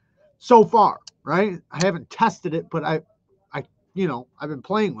great so far, right? I haven't tested it, but I've been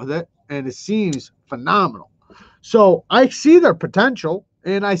playing with it and it seems phenomenal. So I see their potential,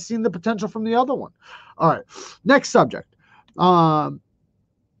 and I seen the potential from the other one. All right, next subject. I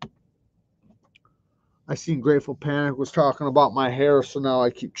seen Grateful Panic was talking about my hair, so now I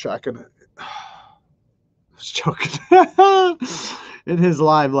keep checking it. I was joking in his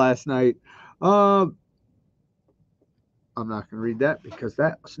live last night. I'm not going to read that because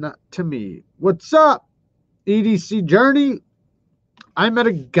that's not to me. What's up, EDC Journey? I met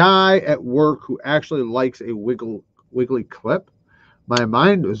a guy at work who actually likes a wiggly clip. My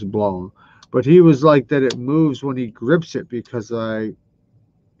mind was blown, but he was like that it moves when he grips it because it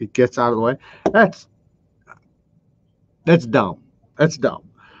gets out of the way. That's dumb. That's dumb.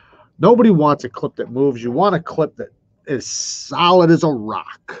 Nobody wants a clip that moves. You want a clip that is solid as a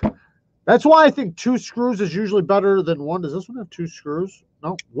rock. That's why I think 2 screws is usually better than 1. Does this one have 2 screws?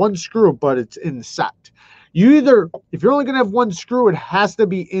 No, 1 screw, but it's inset. You either, if you're only going to have 1 screw, it has to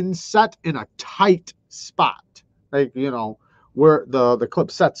be inset in a tight spot. Like, where the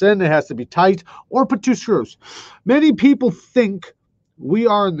clip sets in, it has to be tight, or put 2 screws. Many people think we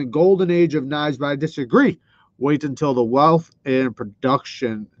are in the golden age of knives, but I disagree. Wait until the wealth and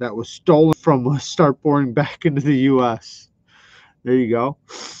production that was stolen from us start pouring back into the U.S. There you go.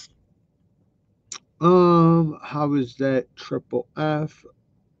 How is that triple F?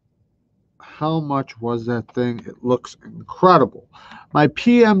 How much was that thing? It looks incredible. My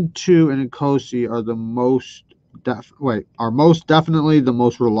PM2 and Nkosi are the most definitely the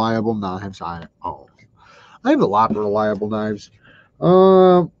most reliable knives I own. I have a lot of reliable knives.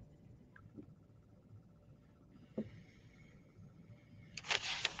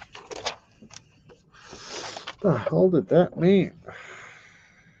 The hell did that mean?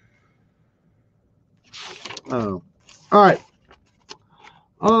 All right.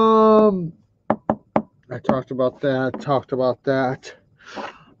 I talked about that.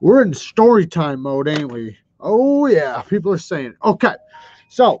 We're in story time mode, ain't we? Oh yeah, people are saying. Okay,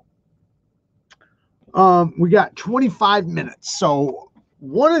 so we got 25 minutes. So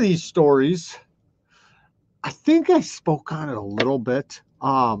one of these stories, I think I spoke on it a little bit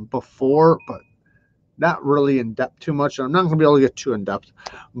before, but not really in depth too much. I'm not going to be able to get too in depth,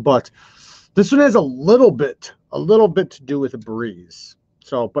 but this one has a little bit to do with a breeze.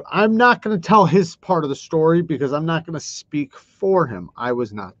 So, but I'm not going to tell his part of the story because I'm not going to speak for him. I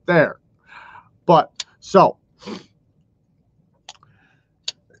was not there. But so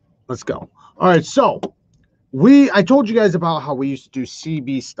let's go. All right. So I told you guys about how we used to do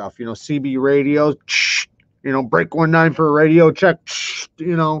CB stuff, CB radios, break 1.9 for a radio check,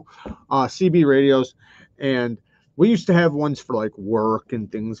 CB radios. And we used to have ones for like work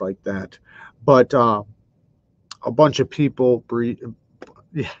and things like that. But a bunch of people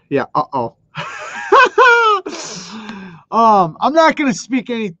I'm not going to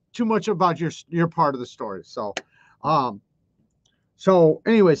speak too much about your part of the story. So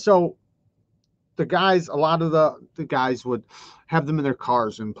anyway, so the guys, a lot of the guys would have them in their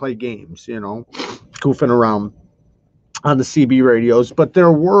cars and play games, goofing around on the CB radios. But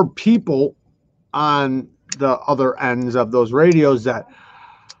there were people on the other ends of those radios that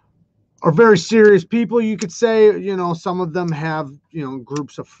are very serious people, you could say. You know, some of them have, you know,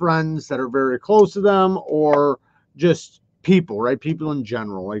 groups of friends that are very close to them, or just people, right? People in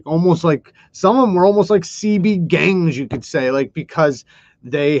general, like almost like some of them were almost like CB gangs, you could say, like because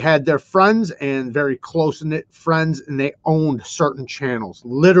they had their friends and very close-knit friends, and they owned certain channels,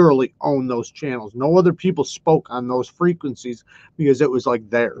 literally owned those channels. No other people spoke on those frequencies because it was like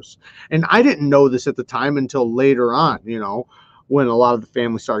theirs. And I didn't know this at the time until later on, you know, when a lot of the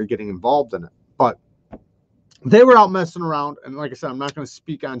family started getting involved in it. But they were out messing around, and like I said, I'm not going to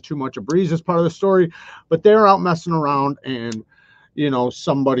speak on too much of Breeze's part of the story, but they were out messing around, and you know,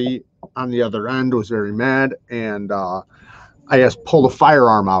 somebody on the other end was very mad, and I just pulled a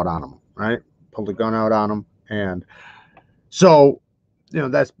firearm out on him, right? Pulled a gun out on him, and so, you know,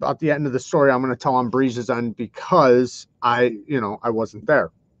 that's about the end of the story. I'm going to tell on Breeze's end because I wasn't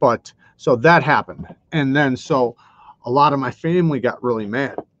there, but so that happened, and then so a lot of my family got really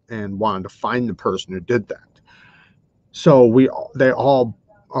mad and wanted to find the person who did that. So they all,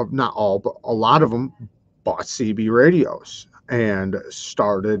 not all, but a lot of them bought CB radios and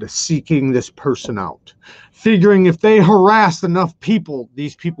started seeking this person out, figuring if they harassed enough people,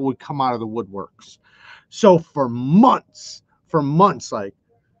 these people would come out of the woodworks. So for months, like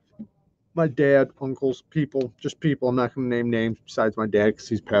my dad, uncles, people, just people, I'm not going to name names besides my dad because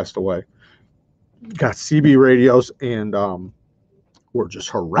he's passed away, got CB radios, and we're just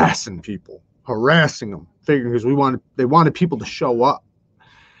harassing people, harassing them, figuring because they wanted people to show up,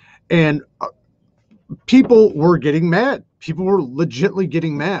 and people were getting mad. People were legitimately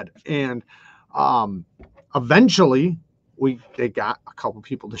getting mad, and eventually they got a couple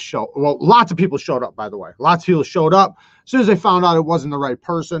people to show. Well, lots of people showed up, by the way. Lots of people showed up as soon as they found out it wasn't the right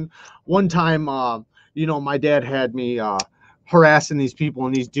person. One time, you know, my dad had me harassing these people,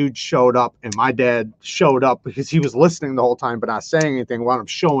 and these dudes showed up, and my dad showed up because he was listening the whole time but not saying anything. Wound up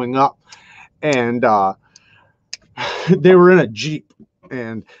showing up, and they were in a Jeep,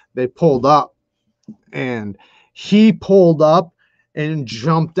 and they pulled up, and he pulled up and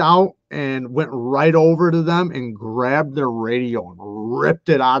jumped out and went right over to them and grabbed their radio and ripped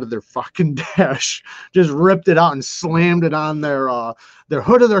it out of their fucking dash, just ripped it out and slammed it on their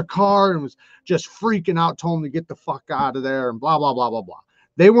hood of their car, and was just freaking out, told them to get the fuck out of there, and blah, blah, blah, blah, blah.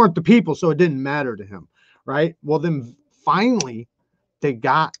 They weren't the people, so it didn't matter to him, right? Well, then finally they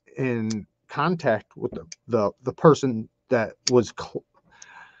got in contact with the person that was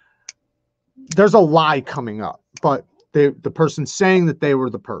there's a lie coming up, but the person saying that they were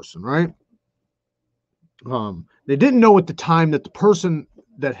the person, right? They didn't know at the time that the person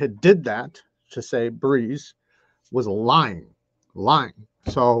that had did that, to say Breeze, was lying.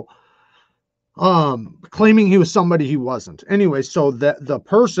 So claiming he was somebody he wasn't. Anyway, so that the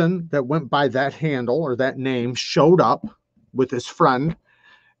person that went by that handle or that name showed up with his friend,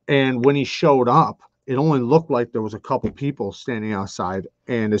 and when he showed up, it only looked like there was a couple people standing outside,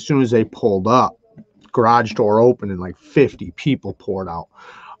 and as soon as they pulled up, garage door opened and like 50 people poured out.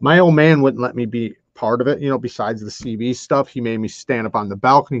 My old man wouldn't let me be part of it, you know. Besides the CB stuff, he made me stand up on the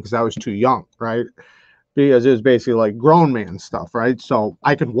balcony because I was too young, right? Because it was basically like grown man stuff, right? So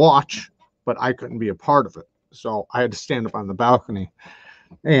I could watch, but I couldn't be a part of it. So I had to stand up on the balcony,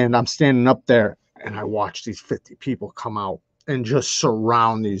 and I'm standing up there, and I watched these 50 people come out and just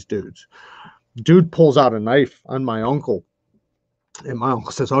surround these dudes. Dude pulls out a knife on my uncle, and my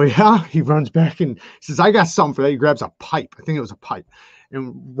uncle says, "Oh yeah." He runs back and says, "I got something for that." He grabs a pipe, I think it was a pipe,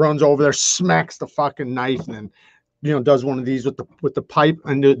 and runs over there, smacks the fucking knife, and then, you know, does one of these with the pipe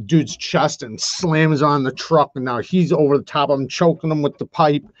and the dude's chest and slams on the truck, and now he's over the top of him, choking him with the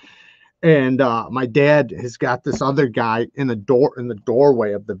pipe. And my dad has got this other guy in the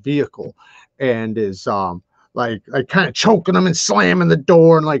doorway of the vehicle, and is like kind of choking him and slamming the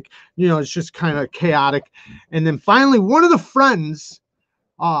door, and like, you know, it's just kind of chaotic. And then finally one of the friends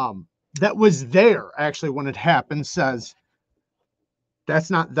that was there actually when it happened says,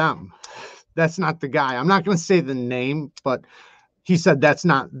 "That's not them. That's not the guy." I'm not going to say the name, but he said, "That's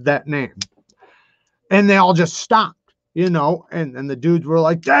not that name." And they all just stopped, you know, and the dudes were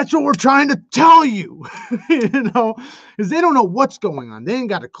like, "That's what we're trying to tell you," you know, because they don't know what's going on. They ain't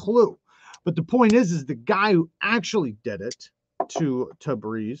got a clue. But the point is the guy who actually did it to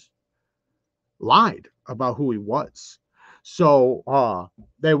Breeze lied about who he was. So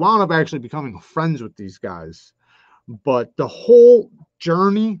they wound up actually becoming friends with these guys. But the whole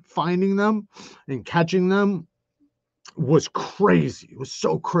journey finding them and catching them was crazy. It was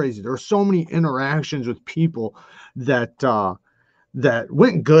so crazy. There were so many interactions with people that that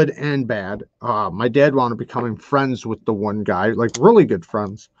went good and bad. My dad wound up becoming friends with the one guy, like really good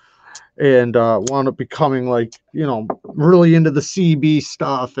friends, and wound up becoming, like, you know, really into the CB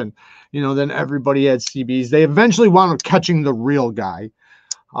stuff, and you know, then everybody had CBs. They eventually wound up catching the real guy.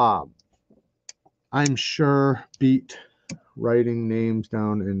 I'm sure beat writing names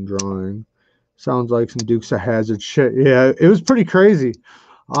down and drawing. Sounds like some Dukes of Hazzard shit. Yeah, it was pretty crazy.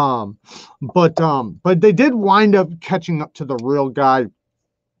 But they did wind up catching up to the real guy.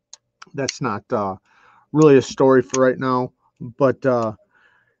 That's not really a story for right now. But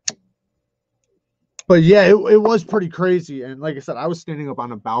yeah, it was pretty crazy. And like I said, I was standing up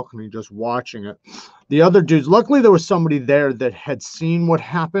on a balcony just watching it. The other dudes, luckily there was somebody there that had seen what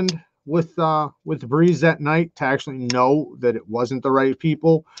happened with Breeze that night to actually know that it wasn't the right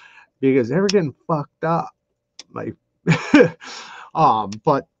people, because they were getting fucked up. Like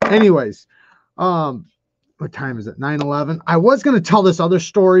but anyways, what time is it? 9:11. I was gonna tell this other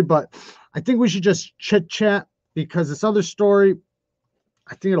story, but I think we should just chit chat, because this other story,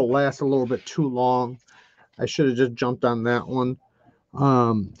 I think it'll last a little bit too long. I should have just jumped on that one.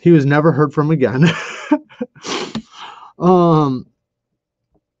 He was never heard from again.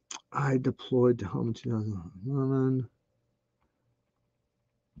 I deployed to home in 2011.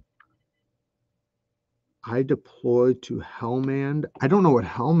 I deployed to Helmand. I don't know what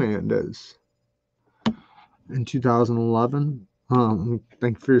Helmand is. In 2011. Thank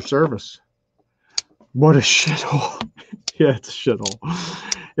you for your service. What a shithole. Yeah, it's a shithole.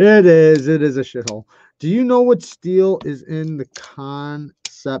 It is a shithole. Do you know what steel is in the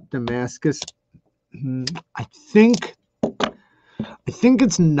Concept Damascus? I think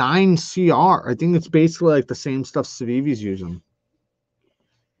it's 9CR. I think it's basically like the same stuff Civivi's using.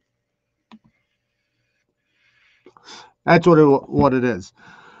 That's what it is.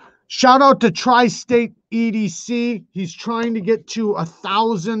 Shout out to Tri-State EDC. He's trying to get to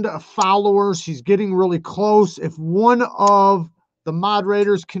 1,000 followers. He's getting really close. If one of the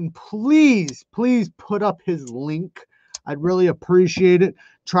moderators can please put up his link, I'd really appreciate it.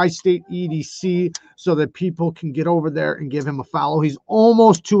 Tri-State EDC, so that people can get over there and give him a follow. He's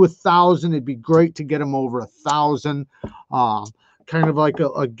almost to 1,000. It'd be great to get him over 1,000. Kind of like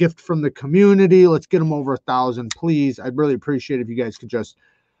a gift from the community. Let's get him over 1,000, please. I'd really appreciate it if you guys could just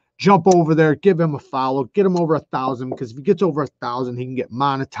jump over there, give him a follow, get him over 1,000, because if he gets over 1,000, he can get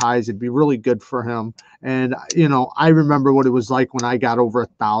monetized. It'd be really good for him. And you know, I remember what it was like when I got over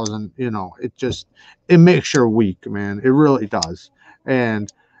 1,000. You know, it makes your week, man. It really does.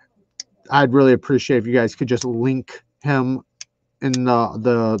 And I'd really appreciate if you guys could just link him in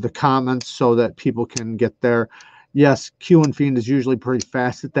the comments so that people can get there. Yes, Q and Fiend is usually pretty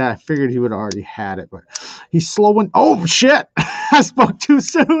fast at that. I figured he would have already had it, but he's slowing. Oh, shit. I spoke too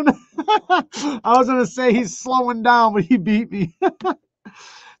soon. I was going to say he's slowing down, but he beat me.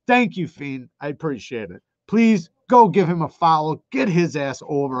 Thank you, Fiend. I appreciate it. Please go give him a follow. Get his ass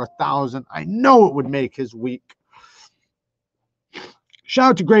over 1,000. I know it would make his week. Shout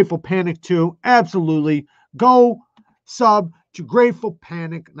out to Grateful Panic, too. Absolutely. Go sub to Grateful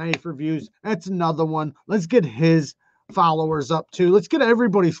Panic Knife Reviews. That's another one. Let's get his followers up too. Let's get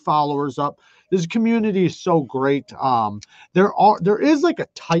everybody's followers up. This community is so great. There is like a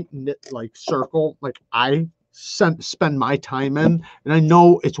tight knit like circle like I spend my time in, and I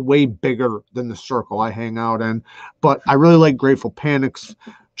know it's way bigger than the circle I hang out in, but I really like Grateful Panic's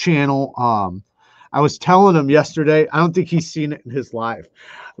channel. I was telling him yesterday, I don't think he's seen it in his live,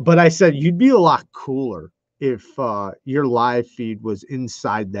 but I said you'd be a lot cooler if your live feed was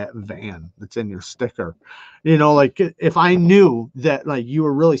inside that van that's in your sticker. You know, like if I knew that like you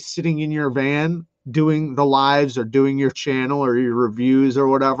were really sitting in your van doing the lives or doing your channel or your reviews or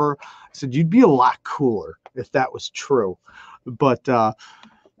whatever, I said you'd be a lot cooler if that was true. But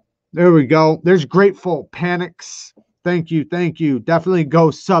there we go. There's Grateful Panics. Thank you. Definitely go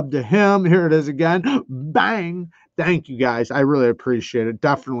sub to him. Here it is again. Bang. Thank you, guys. I really appreciate it.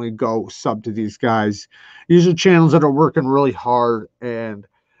 Definitely go sub to these guys. These are channels that are working really hard, and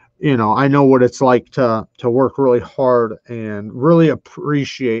you know, I know what it's like to work really hard, and really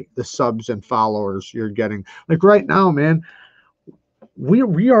appreciate the subs and followers you're getting. Like right now, man, we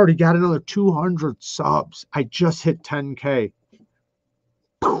already got another 200 subs. I just hit 10K.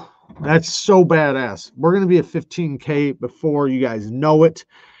 That's so badass. We're going to be at 15K before you guys know it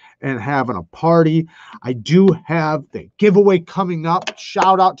and having a party. I do have the giveaway coming up.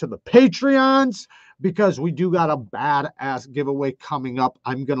 Shout out to the Patreons, because we do got a badass giveaway coming up.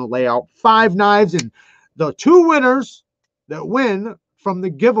 I'm going to lay out 5 knives, and the 2 winners that win from the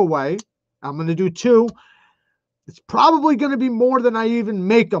giveaway, I'm going to do 2. It's probably going to be more than I even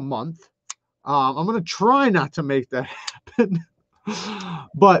make a month. I'm going to try not to make that happen.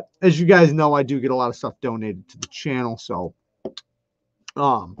 But as you guys know, I do get a lot of stuff donated to the channel. So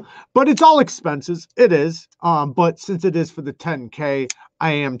But it's all expenses. It is. But since it is for the 10K,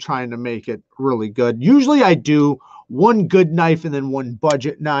 I am trying to make it really good. Usually I do one good knife and then one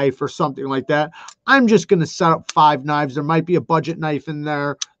budget knife or something like that. I'm just going to set up 5 knives. There might be a budget knife in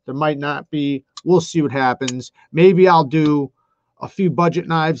there. There might not be. We'll see what happens. Maybe I'll do a few budget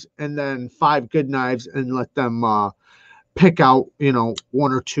knives and then 5 good knives and let them pick out, you know,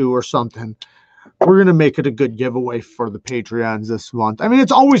 1 or 2 or something. We're going to make it a good giveaway for the Patreons this month. I mean,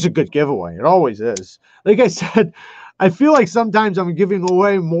 it's always a good giveaway. It always is. Like I said, I feel like sometimes I'm giving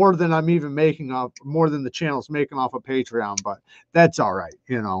away more than I'm even making off, more than the channel's making off of Patreon, but that's all right.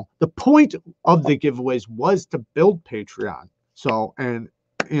 You know, the point of the giveaways was to build Patreon. So, and,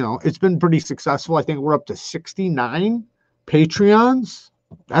 you know, it's been pretty successful. I think we're up to 69 Patreons.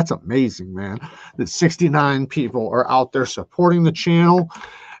 That's amazing, man. That 69 people are out there supporting the channel.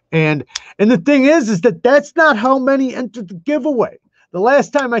 And the thing is that that's not how many entered the giveaway. The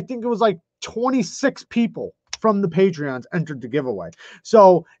last time, I think it was like 26 people from the Patreons entered the giveaway.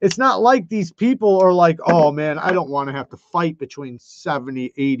 So it's not like these people are like, oh man, I don't want to have to fight between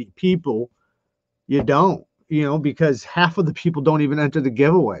 70, 80 people. You don't, you know, because half of the people don't even enter the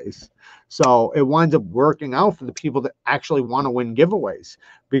giveaways. So it winds up working out for the people that actually want to win giveaways,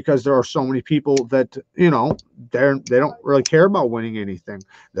 because there are so many people that, you know, they don't really care about winning anything.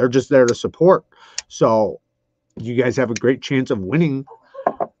 They're just there to support. So you guys have a great chance of winning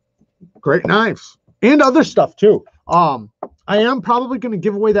great knives and other stuff too. I am probably going to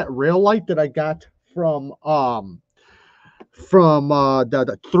give away that rail light that I got from the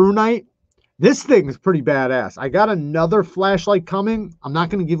Through Night. This thing is pretty badass. I got another flashlight coming. I'm not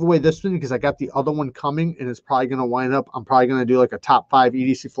going to give away this one because I got the other one coming, and it's probably going to wind up, I'm probably going to do like a top 5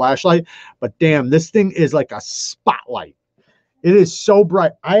 EDC flashlight. But damn, this thing is like a spotlight. It is so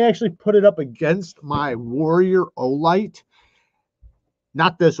bright. I actually put it up against my Warrior Olight.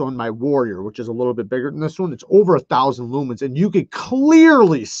 Not this one, my Warrior, which is a little bit bigger than this one. It's over 1,000 lumens, and you could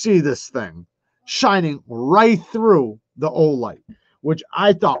clearly see this thing shining right through the Olight, which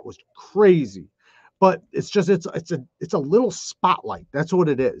I thought was crazy. But it's just, it's a little spotlight. That's what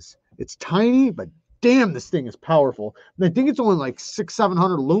it is. It's tiny, but damn, this thing is powerful. And I think it's only like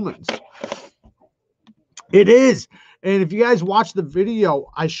 600-700 lumens. It is. And if you guys watch the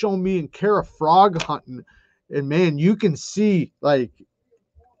video, I show me and Kara frog hunting, and man, you can see like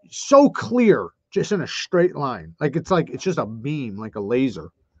so clear, just in a straight line. Like it's just a beam, like a laser.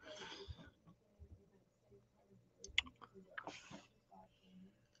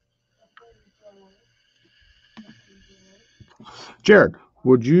 Jared,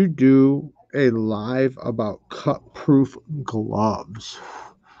 would you do a live about cut-proof gloves?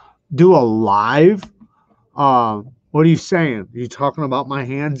 Do a live? What are you saying? Are you talking about my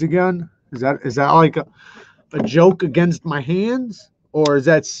hands again? Is that like a joke against my hands? Or is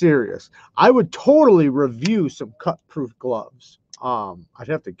that serious? I would totally review some cut-proof gloves. I'd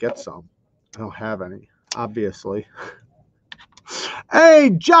have to get some. I don't have any, obviously. Hey,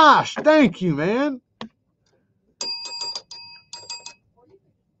 Josh, thank you, man.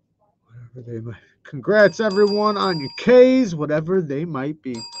 Whatever they might. Congrats, everyone, on your Ks, whatever they might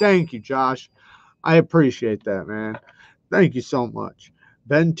be. Thank you, Josh. I appreciate that, man. Thank you so much.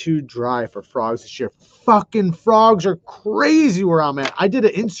 Been too dry for frogs this year. Fucking frogs are crazy where I'm at. I did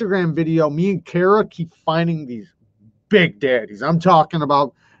an Instagram video. Me and Kara keep finding these big daddies. I'm talking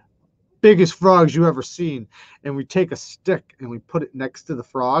about biggest frogs you ever seen. And we take a stick and we put it next to the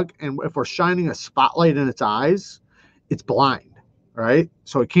frog. And if we're shining a spotlight in its eyes, it's blind, right?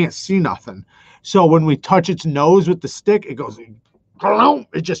 So it can't see nothing. So when we touch its nose with the stick, it goes,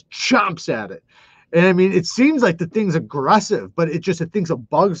 it just chomps at it. And I mean, it seems like the thing's aggressive, but it thinks a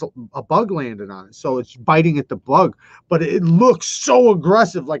bug landed on it. So it's biting at the bug, but it looks so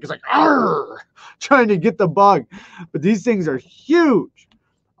aggressive. Like it's like, argh, trying to get the bug. But these things are huge.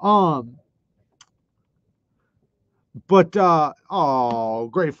 Oh,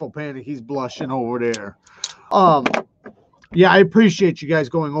 Grateful Panic, he's blushing over there. Yeah, I appreciate you guys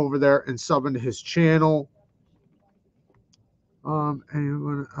going over there and subbing to his channel.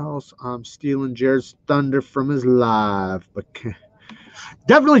 Anyone else? I'm stealing Jared's thunder from his live, but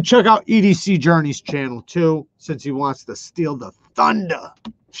definitely check out EDC Journey's channel too, since he wants to steal the thunder.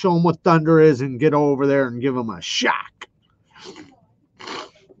 Show him what thunder is and get over there and give him a shock.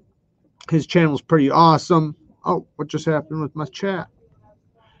 His channel's pretty awesome. Oh, what just happened with my chat?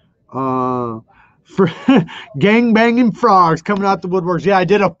 For gang banging frogs coming out the woodworks. Yeah, I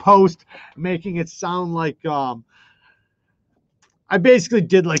did a post making it sound like I basically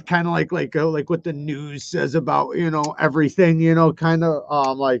did like kind of like what the news says about, you know, everything, you know, kind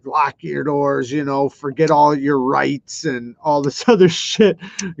of like lock your doors, you know, forget all your rights and all this other shit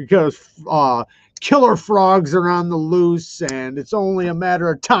because killer frogs are on the loose and it's only a matter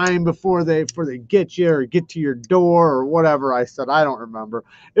of time before they get you or get to your door or whatever I said. I don't remember.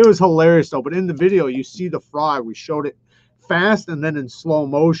 It was hilarious though, but in the video you see the frog. We showed it fast and then in slow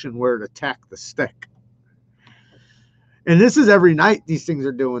motion where it attacked the stick. And this is every night these things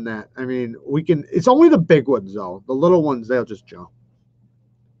are doing that. I mean, we can, it's only the big ones though. The little ones, they'll just jump.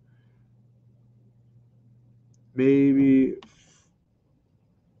 Maybe,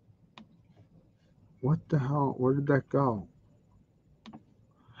 what the hell? Where did that go?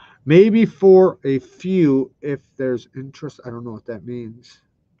 Maybe for a few, if there's interest. I don't know what that means.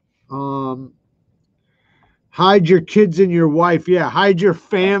 Hide your kids and your wife. Yeah, hide your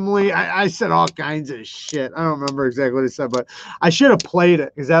family. I said all kinds of shit. I don't remember exactly what I said, but I should have played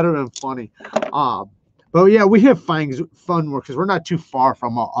it because that would have been funny. But yeah, we have fun work because we're not too far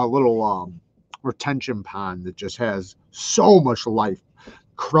from a little retention pond that just has so much life.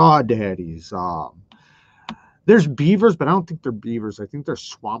 Crawdaddies. There's beavers, but I don't think they're beavers. I think they're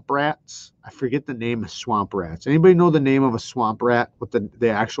swamp rats. I forget the name of swamp rats. Anybody know the name of a swamp rat? What the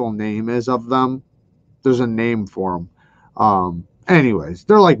actual name is of them? There's a name for them. Anyways,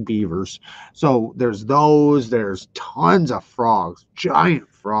 they're like beavers. So there's those. There's tons of frogs, giant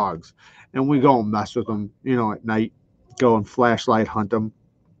frogs. And we go and mess with them, you know, at night. Go and flashlight hunt them.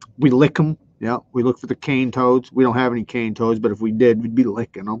 We lick them. Yeah, we look for the cane toads. We don't have any cane toads, but if we did, we'd be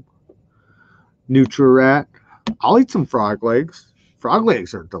licking them. Nutri-Rat. I'll eat some frog legs. Frog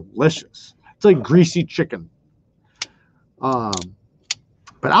legs are delicious. It's like greasy chicken.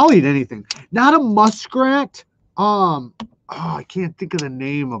 But I'll eat anything. Not a muskrat. I can't think of the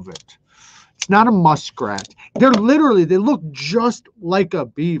name of it. It's not a muskrat. They're literally, they look just like a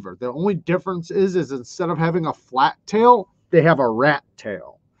beaver. The only difference is instead of having a flat tail, they have a rat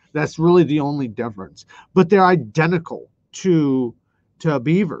tail. That's really the only difference. But they're identical to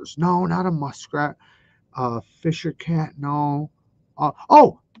beavers. No, not a muskrat. Fisher cat, no.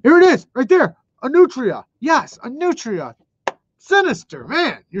 Oh, here it is, right there. A nutria. Yes, a nutria. Sinister,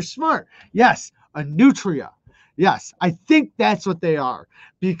 man, you're smart. Yes, a nutria. Yes, I think that's what they are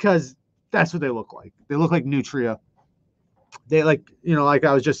because that's what they look like. They look like nutria. They like, you know, like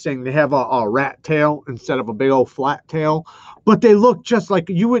I was just saying, they have a rat tail instead of a big old flat tail, but they look just like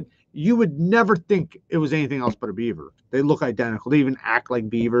you would never think it was anything else but a beaver. They look identical. They even act like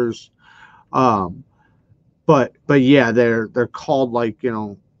beavers. But yeah, they're called like, you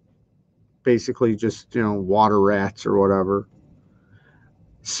know, basically just, you know, water rats or whatever.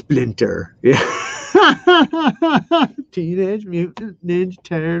 Splinter. Yeah. Teenage Mutant Ninja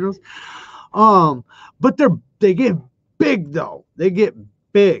Turtles. But they get big though. They get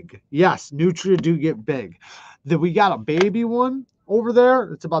big. Yes, nutria do get big. We got a baby one over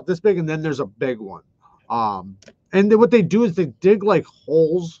there. It's about this big, and then there's a big one. And what they do is they dig like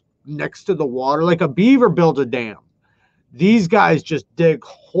holes next to the water, like a beaver builds a dam. These guys just dig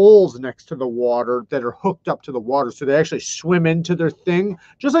holes next to the water that are hooked up to the water. So they actually swim into their thing,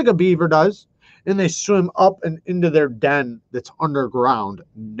 just like a beaver does. And they swim up and into their den that's underground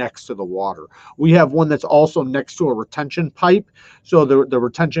next to the water. We have one that's also next to a retention pipe. So the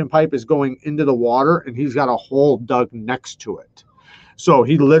retention pipe is going into the water, and he's got a hole dug next to it. So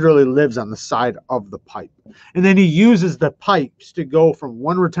he literally lives on the side of the pipe. And then he uses the pipes to go from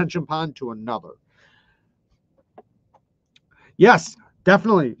one retention pond to another. Yes,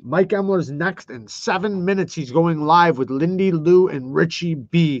 definitely. Mike Emler's next in 7 minutes. He's going live with Lindy Lou and Richie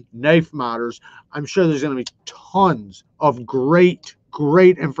B, knife modders. I'm sure there's going to be tons of great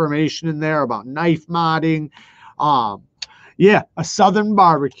information in there about knife modding. Yeah, a Southern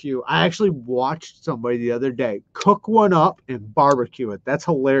barbecue. I actually watched somebody the other day cook one up and barbecue it. That's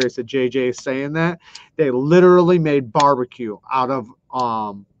hilarious that JJ is saying that. They literally made barbecue out of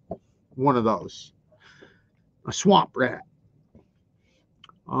one of those. A swamp rat.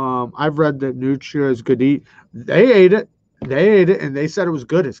 I've read that nutria is good to eat. They ate it. And they said it was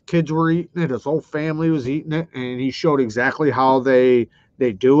good. His kids were eating it. His whole family was eating it. And he showed exactly how they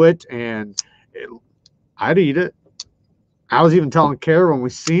do it. And I'd eat it. I was even telling Kara when we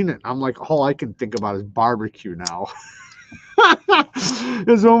seen it, I'm like, all I can think about is barbecue now.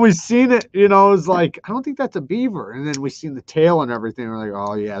 Because when we seen it, you know, it was like, I don't think that's a beaver. And then we seen the tail and everything. We're like,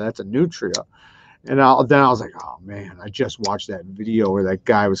 oh, yeah, that's a nutria. And then I was like, oh, man, I just watched that video where that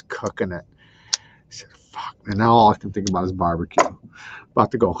guy was cooking it. I said, fuck, and now all I can think about is barbecue.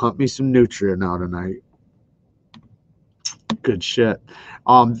 About to go hunt me some nutria now tonight. Good shit.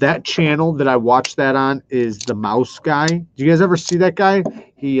 That channel that I watch that on is the Mouse Guy. Do you guys ever see that guy?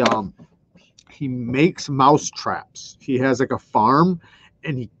 He makes mouse traps. He has like a farm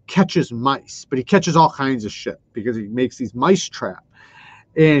and he catches mice, but he catches all kinds of shit because he makes these mice traps.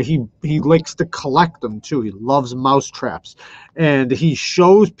 And he likes to collect them too. He loves mouse traps. And he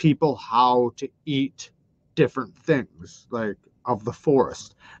shows people how to eat different things, like of the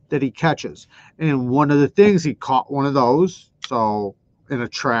forest that he catches. And one of the things, he caught one of those, so in a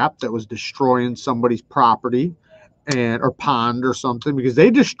trap that was destroying somebody's property and or pond or something, because they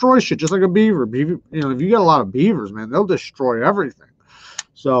destroy shit just like a beaver. Beaver, you know, if you got a lot of beavers, man, they'll destroy everything.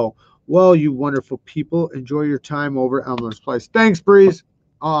 So, well, you wonderful people, enjoy your time over at Elmer's Place. Thanks, Breeze.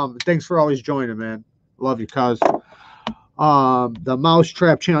 Thanks for always joining, man. Love you, cuz. The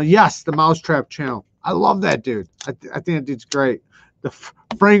Mousetrap channel. Yes, the Mousetrap channel. I love that dude. I think that dude's great. The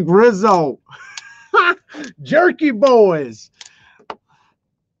Frank Rizzo. Jerky Boys.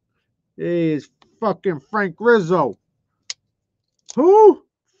 He's fucking Frank Rizzo. Who?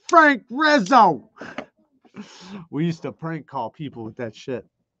 Frank Rizzo. We used to prank call people with that shit.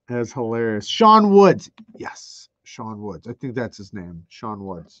 That's hilarious. Sean Woods. Yes. Sean Woods. I think that's his name. Sean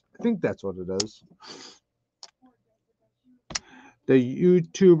Woods. I think that's what it is. The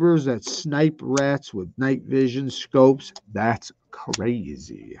YouTubers that snipe rats with night vision scopes. That's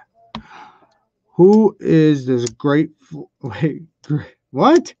crazy. Who is this grateful? Wait,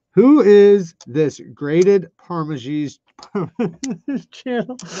 what? Who is this graded Parmesan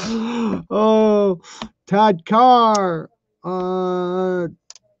channel? Oh, Todd Carr.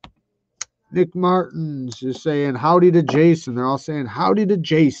 Nick Martins is saying howdy to Jason. They're all saying howdy to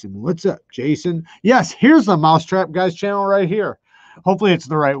Jason. What's up, Jason? Yes, here's the Mousetrap Guys channel right here. Hopefully it's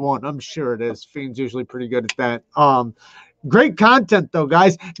the right one. I'm sure it is. Fiend's usually pretty good at that. Great content though,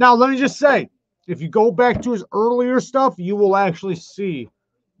 guys. Now let me just say, if you go back to his earlier stuff, you will actually see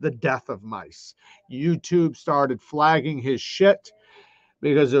the death of mice. YouTube started flagging his shit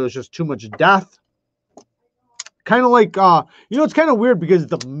because there was just too much death. Kind of like, you know, it's kind of weird because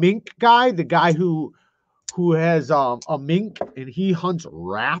the mink guy, the guy who has a mink and he hunts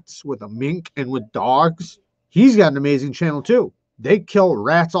rats with a mink and with dogs, he's got an amazing channel too. They kill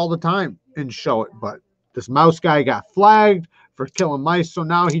rats all the time and show it, but this mouse guy got flagged for killing mice, so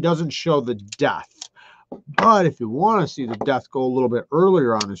now he doesn't show the death. But if you want to see the death go a little bit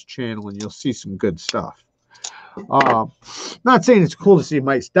earlier on his channel, and you'll see some good stuff. Not saying it's cool to see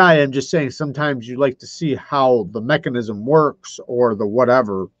mice die. I'm just saying sometimes you like to see how the mechanism works or the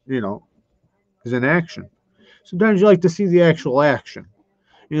whatever, you know, is in action. Sometimes you like to see the actual action.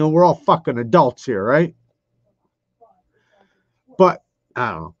 You know, we're all fucking adults here, right? But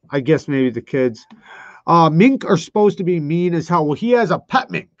I don't know. I guess maybe the kids. Mink are supposed to be mean as hell. Well, he has a pet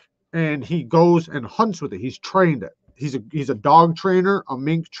mink and he goes and hunts with it. He's trained it. He's a dog trainer, a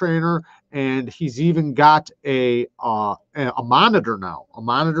mink trainer, and he's even got a monitor now, a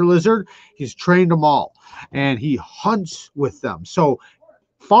monitor lizard. He's trained them all, and he hunts with them. So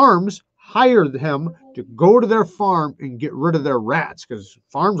farms hire him to go to their farm and get rid of their rats, because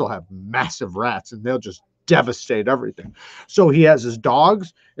farms will have massive rats and they'll just devastate everything. So he has his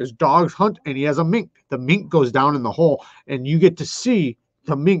dogs hunt, and he has a mink. The mink goes down in the hole, and you get to see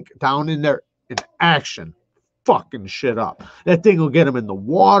the mink down in there in action, fucking shit up. That thing will get him in the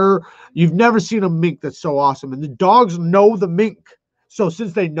water. You've never seen a mink that's so awesome. And the dogs know the mink. So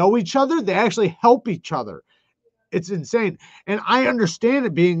since they know each other, they actually help each other. It's insane. And I understand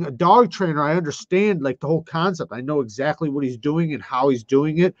it, being a dog trainer. I understand like the whole concept. I know exactly what he's doing and how he's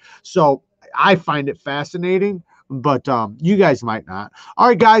doing it. So I find it fascinating, but you guys might not. All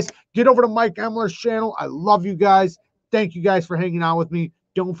right, guys, get over to Mike Emler's channel. I love you guys. Thank you guys for hanging out with me.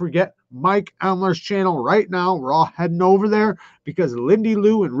 Don't forget Mike Emler's channel right now. We're all heading over there because Lindy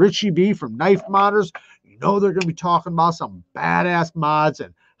Lou and Richie B from Knife Modders, you know, they're going to be talking about some badass mods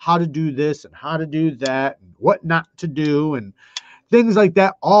and how to do this and how to do that and what not to do and things like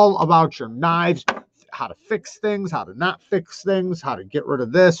that, all about your knives, how to fix things, how to not fix things, how to get rid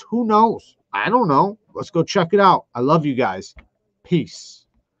of this. Who knows? I don't know. Let's go check it out. I love you guys. Peace.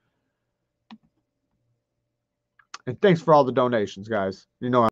 And thanks for all the donations, guys. You know,